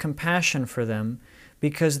moved with compassion for them,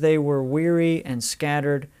 because they were weary and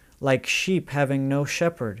scattered, like sheep having no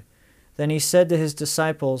shepherd. Then he said to his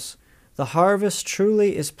disciples, The harvest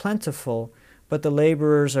truly is plentiful, but the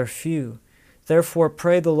laborers are few. Therefore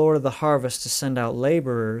pray the Lord of the harvest to send out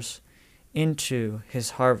laborers into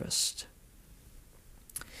his harvest.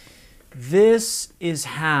 This is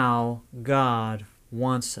how God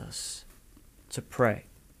wants us to pray.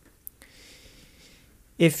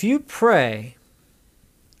 If you pray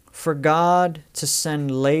for God to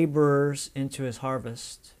send laborers into his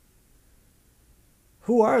harvest,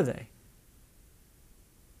 who are they?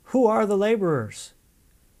 Who are the laborers?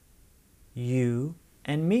 You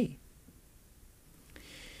and me.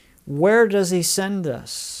 Where does he send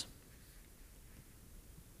us?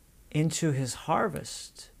 Into his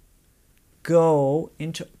harvest. Go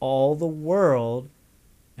into all the world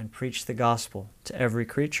and preach the gospel to every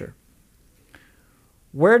creature.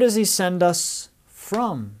 Where does he send us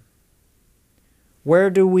from? Where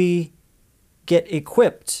do we get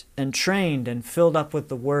equipped and trained and filled up with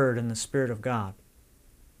the Word and the Spirit of God?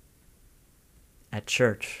 At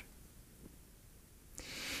church.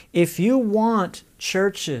 If you want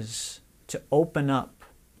churches to open up,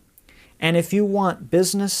 and if you want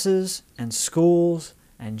businesses and schools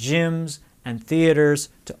and gyms and theaters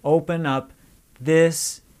to open up,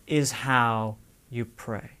 this is how you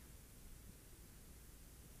pray.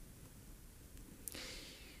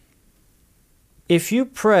 If you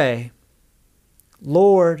pray,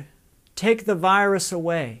 Lord, take the virus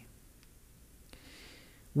away,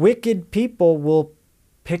 wicked people will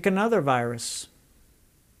pick another virus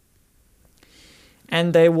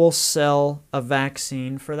and they will sell a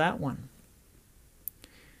vaccine for that one.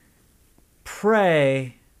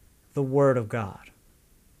 Pray the Word of God.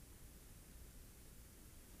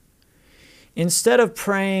 Instead of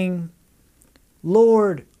praying,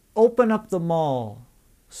 Lord, open up the mall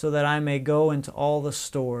so that I may go into all the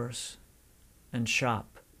stores and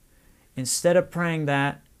shop. Instead of praying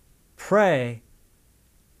that, pray,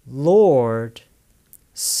 Lord,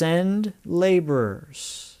 send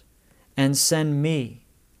laborers and send me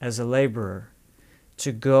as a laborer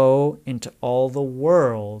to go into all the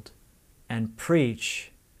world and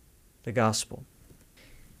preach the gospel.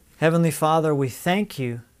 Heavenly Father, we thank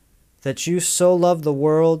you that you so loved the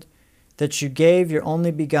world that you gave your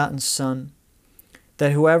only begotten Son,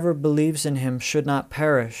 that whoever believes in him should not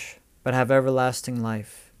perish, but have everlasting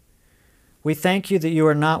life. We thank you that you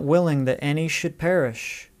are not willing that any should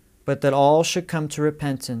perish, but that all should come to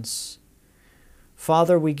repentance.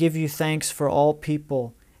 Father, we give you thanks for all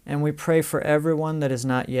people, and we pray for everyone that is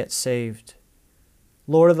not yet saved.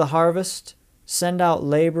 Lord of the harvest, send out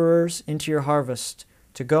laborers into your harvest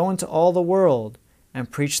to go into all the world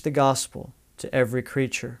and preach the gospel to every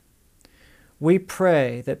creature. We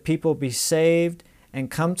pray that people be saved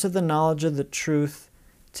and come to the knowledge of the truth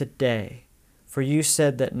today. For you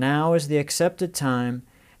said that now is the accepted time,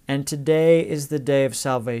 and today is the day of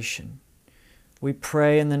salvation. We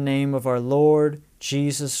pray in the name of our Lord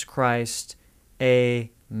Jesus Christ.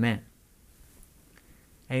 Amen.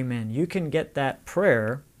 Amen. You can get that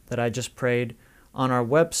prayer that I just prayed on our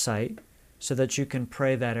website so that you can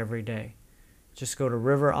pray that every day. Just go to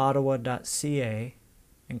riverottawa.ca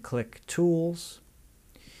and click Tools,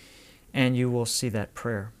 and you will see that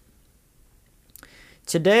prayer.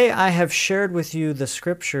 Today I have shared with you the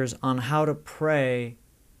scriptures on how to pray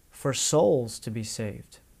for souls to be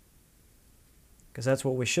saved, because that's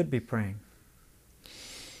what we should be praying.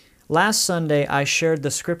 Last Sunday I shared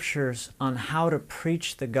the scriptures on how to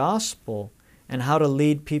preach the gospel and how to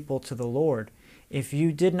lead people to the Lord. If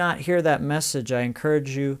you did not hear that message, I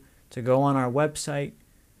encourage you to go on our website,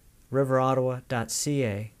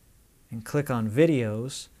 riverottawa.ca, and click on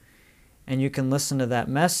videos, and you can listen to that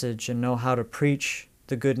message and know how to preach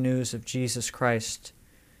the good news of Jesus Christ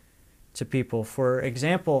to people. For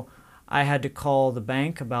example, I had to call the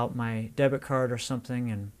bank about my debit card or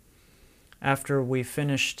something, and after we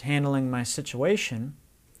finished handling my situation,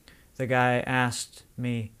 the guy asked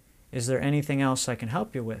me, "Is there anything else I can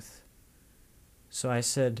help you with?" So I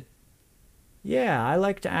said, "Yeah, I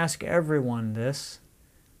like to ask everyone this.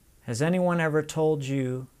 Has anyone ever told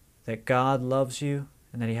you that God loves you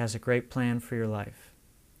and that He has a great plan for your life?"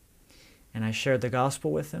 And I shared the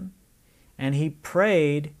gospel with him, and he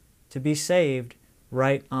prayed to be saved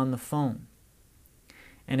right on the phone.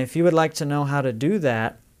 And if you would like to know how to do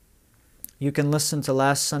that, you can listen to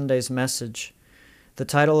last Sunday's message. The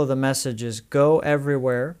title of the message is Go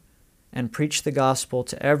Everywhere and Preach the Gospel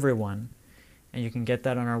to Everyone, and you can get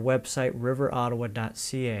that on our website,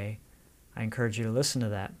 riverottawa.ca. I encourage you to listen to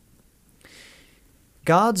that.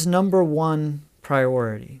 God's number one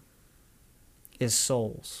priority is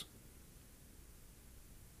souls.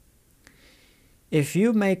 If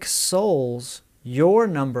you make souls your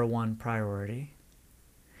number one priority,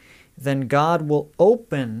 then God will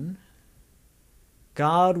open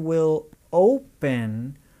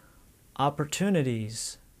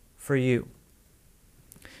opportunities for you.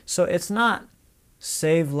 So it's not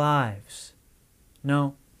save lives.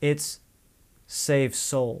 No, it's save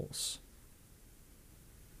souls.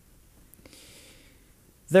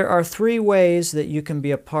 There are 3 ways that you can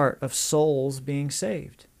be a part of souls being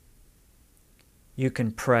saved. You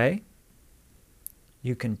can pray,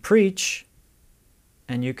 you can preach,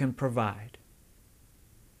 and you can provide.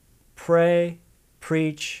 Pray,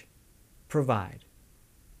 preach, provide.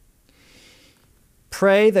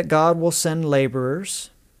 Pray that God will send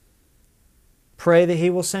laborers. Pray that He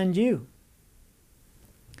will send you.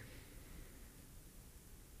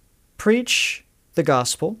 Preach the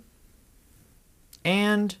gospel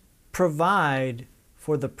and provide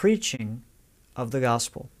for the preaching of the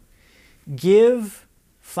gospel. Give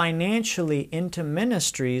financially into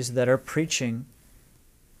ministries that are preaching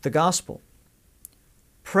the gospel.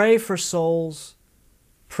 Pray for souls,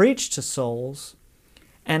 preach to souls,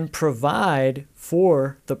 and provide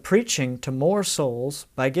for the preaching to more souls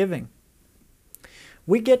by giving.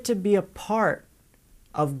 We get to be a part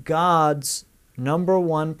of God's number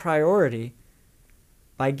 1 priority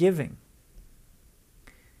by giving.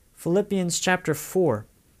 Philippians chapter 4.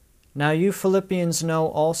 Now you Philippians know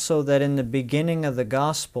also that in the beginning of the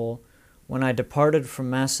gospel, when I departed from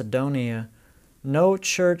Macedonia, no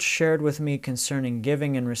church shared with me concerning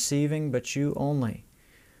giving and receiving, but you only.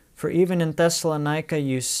 For even in Thessalonica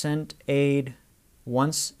you sent aid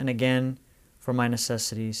once and again for my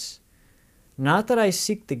necessities. Not that I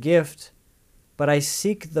seek the gift, but I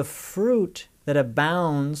seek the fruit that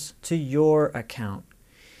abounds to your account.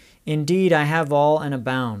 Indeed, I have all and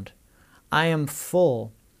abound. I am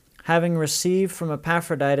full, having received from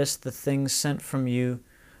Epaphroditus the things sent from you,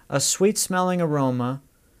 a sweet-smelling aroma,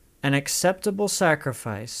 an acceptable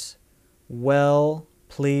sacrifice,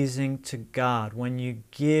 well-pleasing to God. When you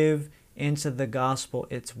give into the gospel,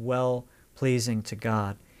 it's well-pleasing to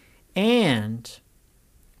God. And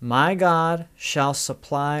my God shall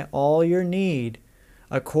supply all your need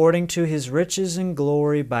according to His riches and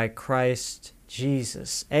glory by Christ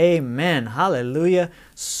Jesus. Amen. Hallelujah.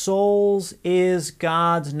 Souls is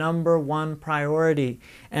God's number 1 priority.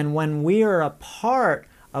 And when we are a part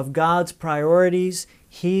of God's priorities,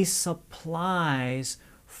 He supplies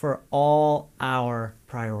for all our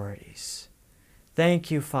priorities. Thank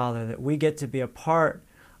you, Father, that we get to be a part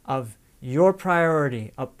of your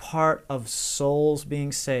priority, a part of souls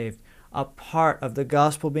being saved, a part of the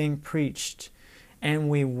gospel being preached, and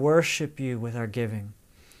we worship you with our giving.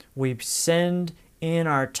 We send in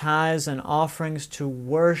our tithes and offerings to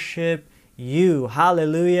worship you.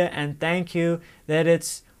 Hallelujah. And thank you that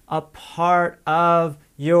it's a part of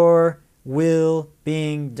your will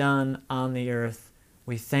being done on the earth.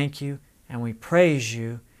 We thank you and we praise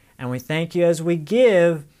you. And we thank you as we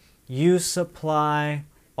give, you supply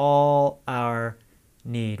all our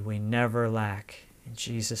need. We never lack. In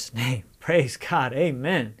Jesus' name. Praise God.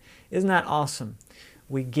 Amen. Isn't that awesome?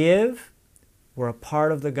 We give, we're a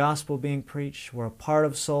part of the gospel being preached, we're a part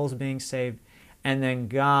of souls being saved, and then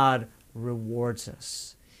God rewards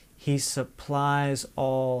us. He supplies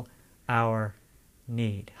all our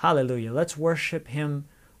need. Hallelujah. Let's worship Him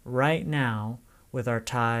right now with our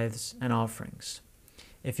tithes and offerings.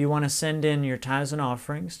 If you want to send in your tithes and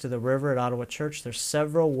offerings to the River at Ottawa Church, there's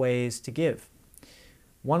several ways to give.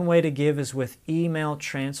 One way to give is with email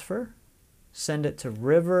transfer. Send it to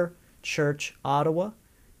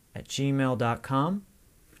riverchurchottawa@gmail.com.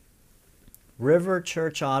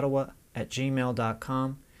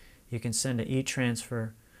 riverchurchottawa@gmail.com. You can send an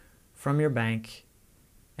e-transfer from your bank,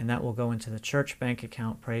 and that will go into the church bank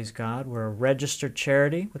account. Praise God. We're a registered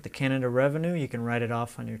charity with the Canada Revenue. You can write it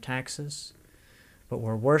off on your taxes. But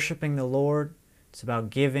we're worshiping the Lord. It's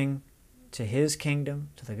about giving to His kingdom,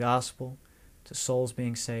 to the gospel, to souls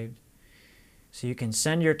being saved. So you can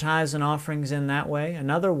send your tithes and offerings in that way.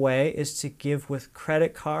 Another way is to give with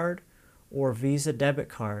credit card or Visa debit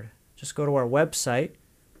card. Just go to our website,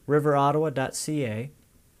 riverottawa.ca,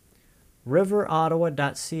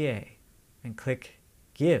 riverottawa.ca, and click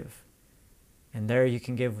Give. And there you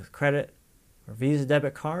can give with credit or Visa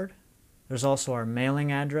debit card. There's also our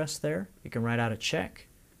mailing address there. You can write out a check,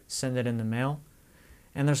 send it in the mail.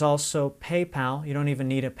 And there's also PayPal. You don't even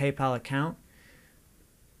need a PayPal account.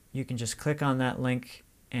 You can just click on that link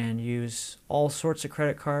and use all sorts of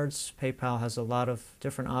credit cards. PayPal has a lot of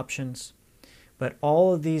different options. But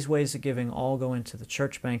all of these ways of giving all go into the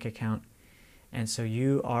church bank account. And so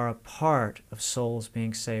you are a part of souls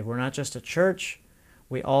being saved. We're not just a church.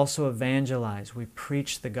 We also evangelize. We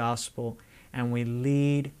preach the gospel and we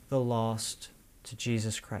lead the lost to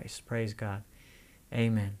Jesus Christ. Praise God.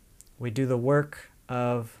 Amen. We do the work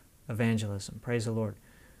of evangelism. Praise the Lord.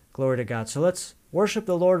 Glory to God. So let's worship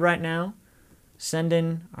the Lord right now. Send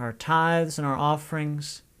in our tithes and our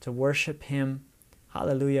offerings to worship Him.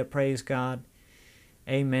 Hallelujah. Praise God.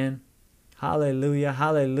 Amen. Hallelujah.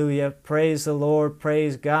 Hallelujah. Praise the Lord.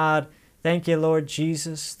 Praise God. Thank you, Lord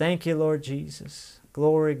Jesus. Thank you, Lord Jesus.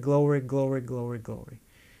 Glory, glory, glory, glory, glory.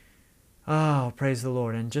 Oh, praise the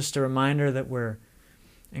Lord. And just a reminder that we're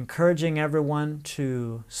encouraging everyone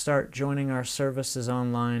to start joining our services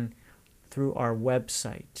online through our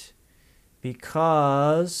website,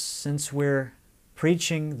 because since we're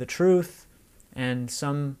preaching the truth and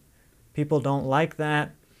some people don't like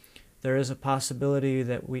that, there is a possibility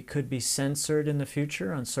that we could be censored in the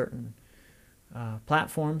future on certain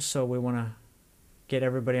platforms. So we want to get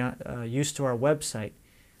everybody used to our website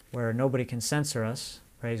where nobody can censor us.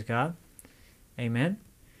 Praise God. Amen.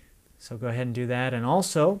 So go ahead and do that. And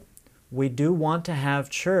also, we do want to have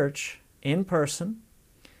church in person.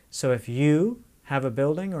 So if you have a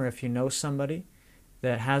building, or if you know somebody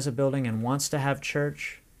that has a building and wants to have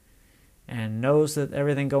church and knows that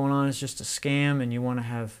everything going on is just a scam and you want to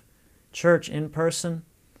have church in person,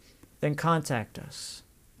 then contact us.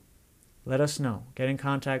 Let us know. Get in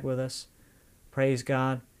contact with us. Praise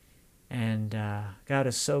God. And God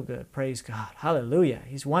is so good. Praise God. Hallelujah.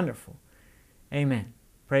 He's wonderful. Amen.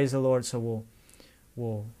 Praise the Lord. So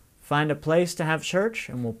we'll find a place to have church,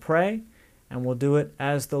 and we'll pray, and we'll do it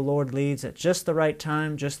as the Lord leads, at just the right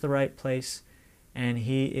time, just the right place, and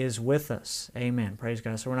He is with us. Amen. Praise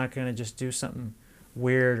God. So we're not going to just do something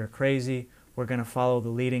weird or crazy. We're going to follow the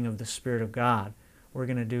leading of the Spirit of God. We're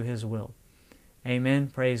going to do His will. Amen.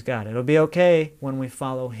 Praise God. It'll be okay when we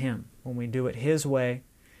follow Him. When we do it His way,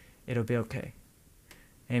 it'll be okay.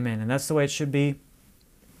 Amen. And that's the way it should be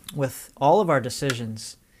with all of our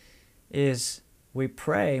decisions, is we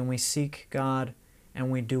pray and we seek God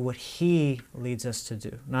and we do what He leads us to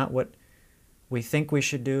do, not what we think we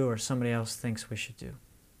should do or somebody else thinks we should do.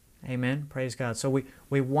 Amen. Praise God. So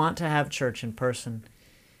we want to have church in person,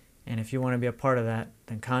 and if you want to be a part of that,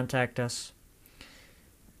 then contact us.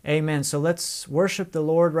 Amen. So let's worship the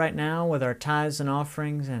Lord right now with our tithes and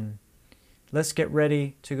offerings, and let's get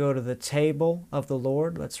ready to go to the table of the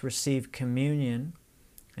Lord. Let's receive communion.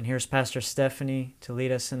 And here's Pastor Stephanie to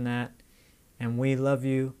lead us in that. And we love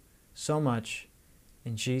you so much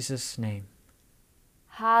in Jesus' name.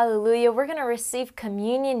 Hallelujah. We're going to receive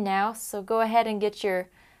communion now. So go ahead and get your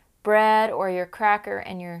bread or your cracker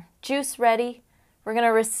and your juice ready. We're going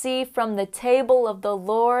to receive from the table of the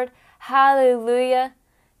Lord. Hallelujah.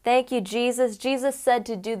 Thank you, Jesus. Jesus said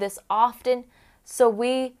to do this often. So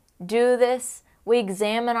we do this. We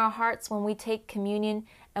examine our hearts when we take communion,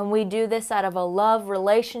 and we do this out of a love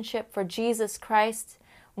relationship for Jesus Christ.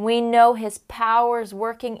 We know His power is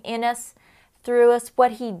working in us, through us.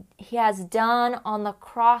 What He has done on the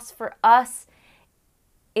cross for us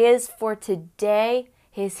is for today.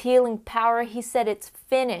 His healing power. He said it's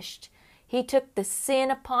finished. He took the sin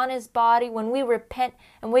upon His body. When we repent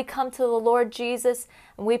and we come to the Lord Jesus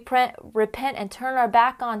and we repent and turn our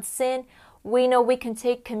back on sin, we know we can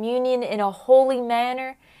take communion in a holy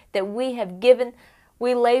manner that we have given.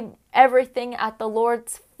 We lay everything at the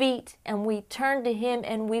Lord's feet and we turn to Him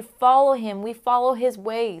and we follow Him. We follow His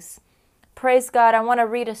ways. Praise God. I want to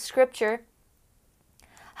read a scripture.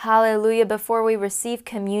 Hallelujah. Before we receive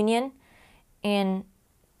communion in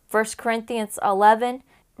 1 Corinthians 11,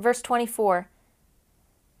 verse 24.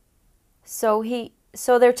 So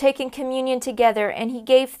they're taking communion together, and He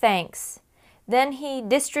gave thanks. Then He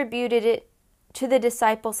distributed it to the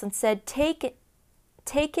disciples and said, Take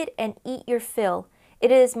it and eat your fill.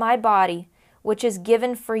 It is my body, which is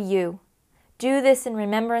given for you. Do this in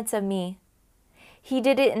remembrance of me. He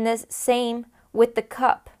did it in the same with the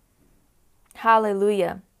cup.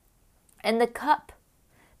 Hallelujah. And the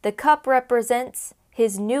cup represents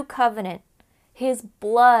His new covenant, His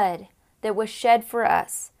blood that was shed for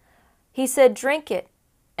us. He said, drink it,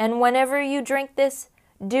 and whenever you drink this,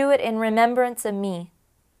 do it in remembrance of me.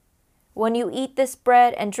 When you eat this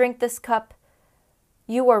bread and drink this cup,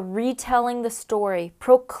 you are retelling the story,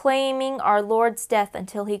 proclaiming our Lord's death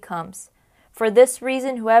until He comes. For this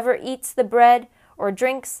reason, whoever eats the bread or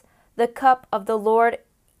drinks the cup of the Lord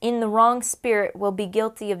in the wrong spirit will be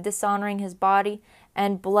guilty of dishonoring His body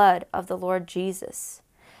and blood of the Lord Jesus.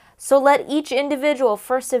 So let each individual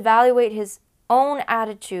first evaluate his own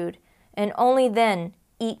attitude, and only then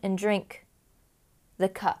eat and drink the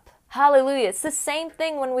cup. Hallelujah. It's the same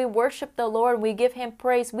thing when we worship the Lord, we give Him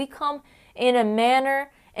praise. We come in a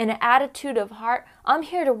manner an attitude of heart. I'm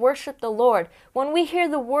here to worship the Lord. When we hear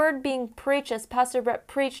the word being preached, as Pastor Brett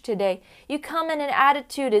preached today, you come in an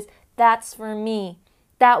attitude is, that's for me.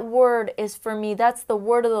 That word is for me. That's the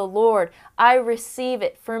word of the Lord. I receive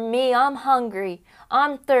it. For me, I'm hungry.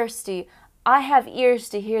 I'm thirsty. I have ears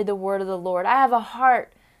to hear the word of the Lord. I have a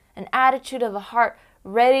heart, an attitude of a heart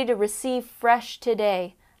ready to receive fresh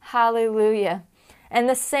today. Hallelujah. And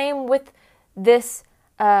the same with this,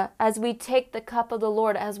 as we take the cup of the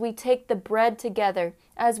Lord, as we take the bread together,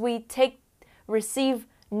 as we receive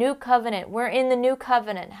new covenant. We're in the new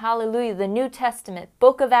covenant. Hallelujah. The New Testament,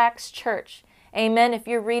 Book of Acts church. Amen. If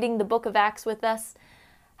you're reading the book of Acts with us,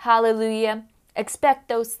 hallelujah, expect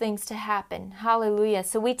those things to happen. Hallelujah.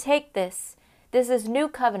 So we take this. This is new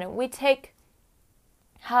covenant. We take,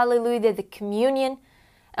 hallelujah, the communion,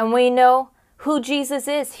 and we know who Jesus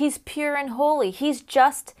is. He's pure and holy. He's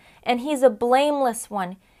just, and He's a blameless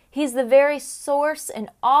one. He's the very source and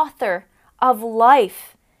author of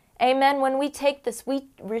life. Amen. When we take this, we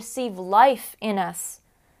receive life in us.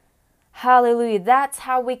 Hallelujah. That's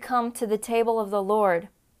how we come to the table of the Lord.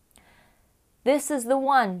 This is the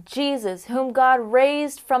one, Jesus, whom God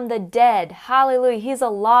raised from the dead. Hallelujah. He's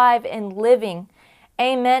alive and living.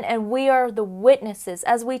 Amen. And we are the witnesses.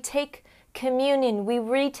 As we take communion, we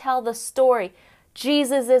retell the story.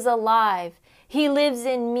 Jesus is alive. He lives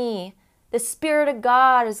in me. The Spirit of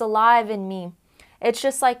God is alive in me. It's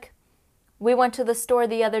just like we went to the store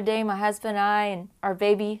the other day, my husband and I, and our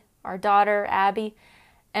baby, our daughter, Abby,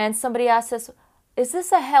 and somebody asked us, is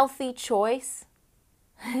this a healthy choice?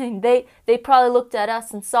 They probably looked at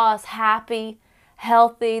us and saw us happy,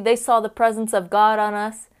 healthy. They saw the presence of God on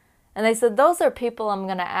us. And they said, those are people I'm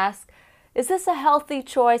going to ask, is this a healthy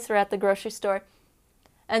choice? We're at the grocery store.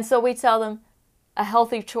 And so we tell them a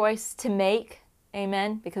healthy choice to make.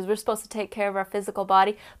 Amen. Because we're supposed to take care of our physical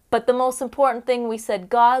body. But the most important thing, we said,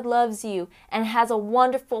 God loves you and has a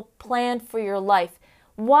wonderful plan for your life.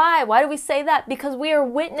 Why? Why do we say that? Because we are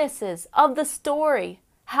witnesses of the story.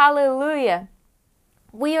 Hallelujah.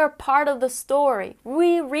 We are part of the story.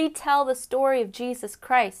 We retell the story of Jesus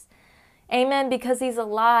Christ. Amen. Because He's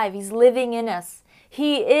alive. He's living in us.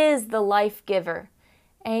 He is the life giver.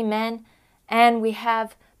 Amen. And we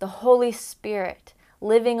have the Holy Spirit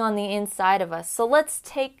living on the inside of us. So let's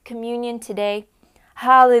take communion today.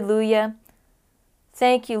 Hallelujah.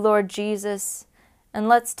 Thank you, Lord Jesus. And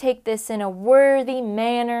let's take this in a worthy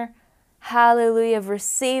manner. Hallelujah. Of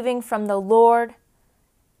receiving from the Lord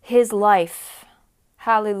His life.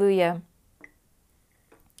 Hallelujah.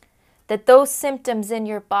 That those symptoms in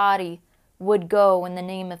your body would go in the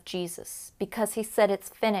name of Jesus, because He said it's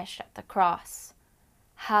finished at the cross.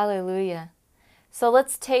 Hallelujah. So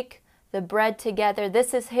let's take the bread together.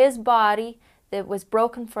 This is His body that was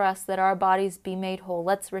broken for us, that our bodies be made whole.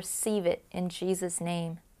 Let's receive it in Jesus'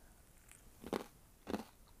 name.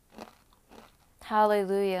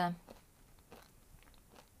 Hallelujah.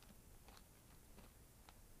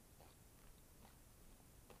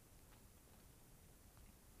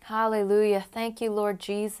 Hallelujah. Thank you, Lord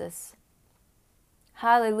Jesus.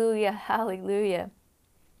 Hallelujah. Hallelujah.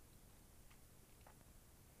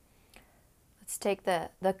 Let's take the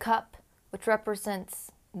cup, which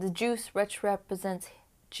represents the juice, which represents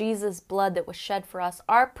Jesus' blood that was shed for us,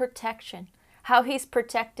 our protection, how He's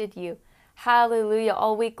protected you. Hallelujah.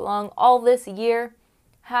 All week long, all this year.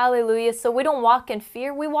 Hallelujah. So we don't walk in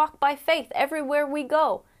fear. We walk by faith everywhere we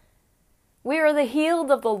go. We are the healed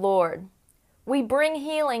of the Lord. We bring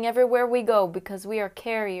healing everywhere we go because we are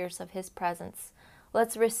carriers of His presence.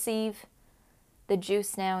 Let's receive the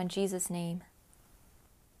juice now in Jesus' name.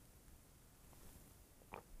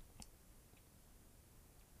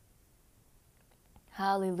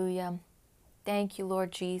 Hallelujah. Thank you,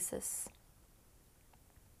 Lord Jesus.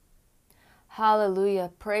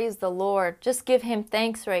 Hallelujah. Praise the Lord. Just give Him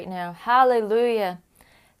thanks right now. Hallelujah.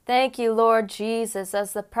 Thank you, Lord Jesus.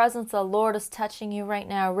 As the presence of the Lord is touching you right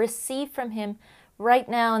now, receive from Him right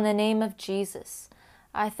now in the name of Jesus.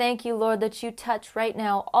 I thank you, Lord, that you touch right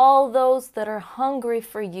now all those that are hungry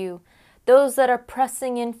for you, those that are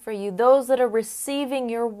pressing in for you, those that are receiving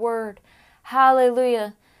your word.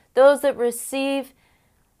 Hallelujah. Those that receive,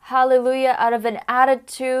 hallelujah, out of an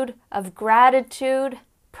attitude of gratitude.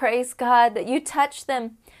 Praise God, that you touch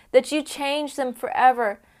them, that you change them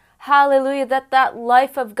forever. Hallelujah, that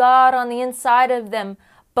life of God on the inside of them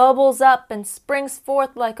bubbles up and springs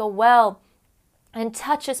forth like a well and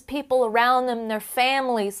touches people around them, their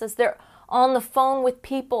families, as they're on the phone with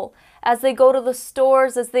people, as they go to the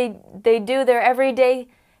stores, as they do their everyday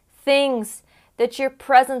things, that your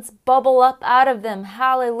presence bubble up out of them.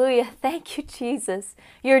 Hallelujah. Thank you, Jesus.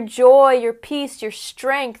 Your joy, your peace, your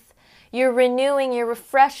strength, your renewing, your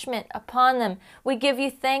refreshment upon them. We give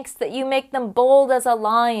you thanks that you make them bold as a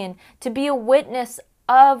lion, to be a witness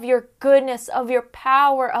of your goodness, of your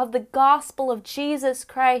power, of the gospel of Jesus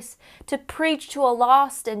Christ, to preach to a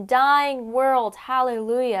lost and dying world.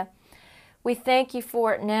 Hallelujah. We thank you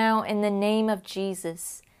for it now in the name of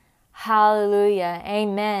Jesus. Hallelujah.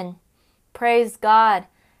 Amen. Praise God.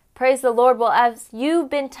 Praise the Lord. Well, as you've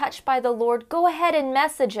been touched by the Lord, go ahead and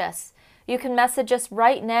message us. You can message us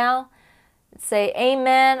right now. Say,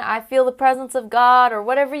 amen, I feel the presence of God, or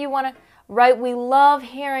whatever you want to write. We love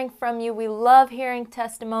hearing from you. We love hearing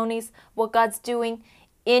testimonies, what God's doing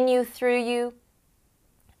in you, through you,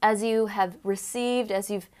 as you have received, as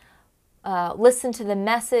you've listened to the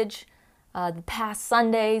message the past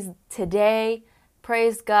Sundays, today.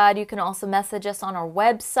 Praise God. You can also message us on our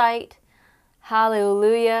website.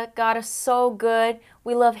 Hallelujah. God is so good.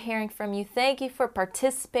 We love hearing from you. Thank you for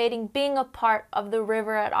participating, being a part of the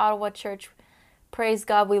River at Ottawa Church. Praise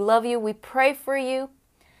God. We love you. We pray for you.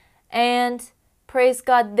 And praise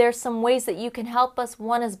God, there's some ways that you can help us.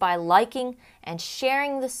 One is by liking and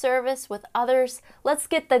sharing the service with others. Let's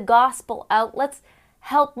get the gospel out. Let's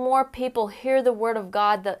help more people hear the word of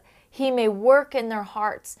God, that He may work in their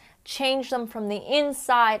hearts, change them from the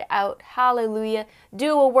inside out. Hallelujah.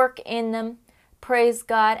 Do a work in them. Praise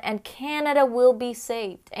God. And Canada will be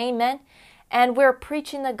saved. Amen. And we're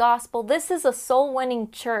preaching the gospel. This is a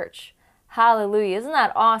soul-winning church. Hallelujah. Isn't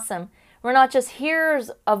that awesome? We're not just hearers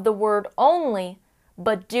of the word only,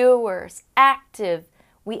 but doers, active.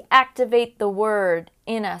 We activate the word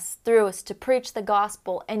in us, through us, to preach the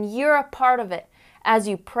gospel. And you're a part of it as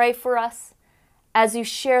you pray for us, as you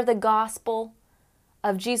share the gospel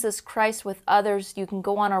of Jesus Christ with others. You can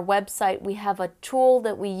go on our website. We have a tool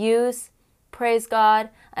that we use. Praise God.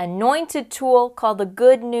 Anointed tool called the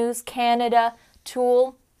Good News Canada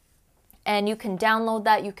tool. And you can download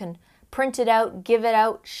that. You can print it out, give it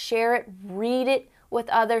out, share it, read it with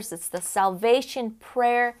others. It's the salvation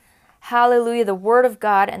prayer. Hallelujah. The Word of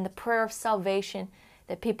God and the prayer of salvation,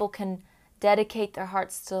 that people can dedicate their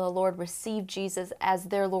hearts to the Lord, receive Jesus as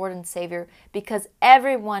their Lord and Savior, because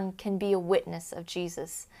everyone can be a witness of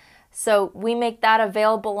Jesus. So we make that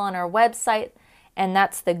available on our website, and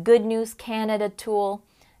that's the Good News Canada tool.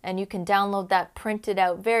 And you can download that, print it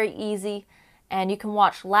out, very easy. And you can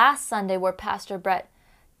watch last Sunday where Pastor Brett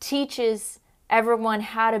teaches everyone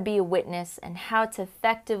how to be a witness and how to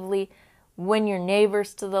effectively win your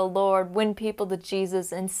neighbors to the Lord, win people to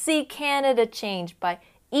Jesus, and see Canada change by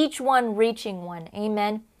each one reaching one.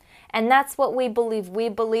 Amen. And that's what we believe. We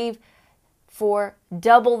believe for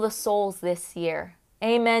double the souls this year.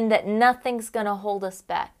 Amen. That nothing's going to hold us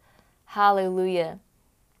back. Hallelujah.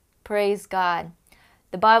 Praise God.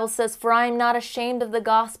 The Bible says, "For I am not ashamed of the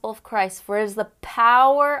gospel of Christ, for it is the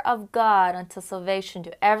power of God unto salvation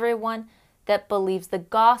to everyone that believes." The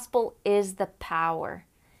gospel is the power.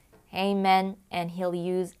 Amen. And He'll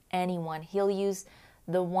use anyone. He'll use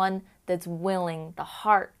the one that's willing, the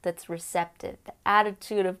heart that's receptive, the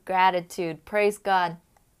attitude of gratitude. Praise God.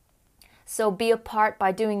 So be a part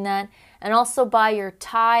by doing that, and also by your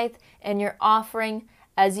tithe and your offering.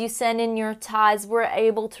 As you send in your tithes, we're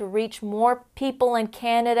able to reach more people in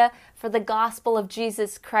Canada for the gospel of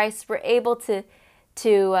Jesus Christ. We're able to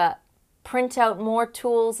print out more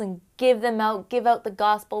tools and give out the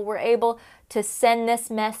gospel. We're able to send this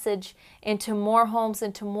message into more homes,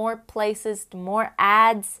 into more places, to more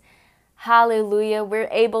ads. Hallelujah. We're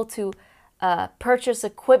able to purchase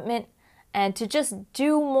equipment and to just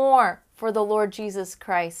do more for the Lord Jesus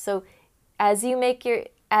Christ. So as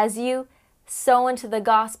you sow into the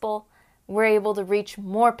gospel, we're able to reach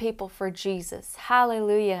more people for Jesus.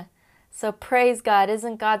 Hallelujah. So praise God.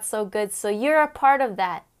 Isn't God so good? So you're a part of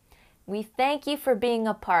that. We thank you for being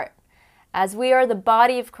a part, as we are the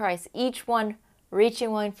body of Christ, each one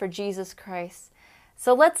reaching one for Jesus Christ.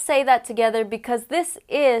 So let's say that together, because this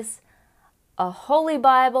is a Holy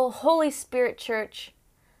Bible, Holy Spirit church.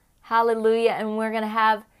 Hallelujah. And we're going to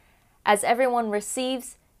have, as everyone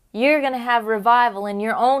receives, you're going to have revival in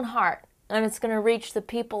your own heart, and it's going to reach the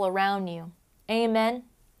people around you. Amen.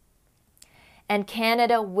 And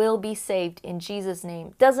Canada will be saved in Jesus'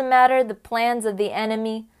 name. Doesn't matter the plans of the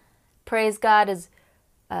enemy. Praise God,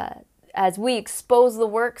 as we expose the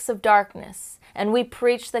works of darkness and we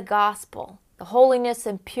preach the gospel, the holiness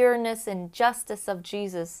and pureness and justice of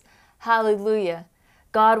Jesus. Hallelujah.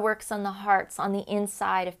 God works on the hearts, on the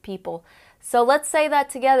inside of people. So let's say that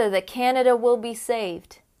together, that Canada will be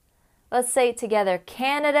saved. Let's say it together.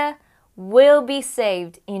 Canada will be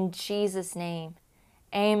saved in Jesus' name.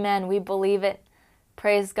 Amen. We believe it.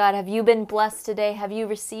 Praise God. Have you been blessed today? Have you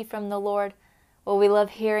received from the Lord? Well, we love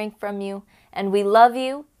hearing from you, and we love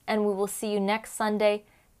you, and we will see you next Sunday.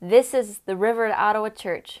 This is the River at Ottawa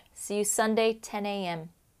Church. See you Sunday, 10 a.m.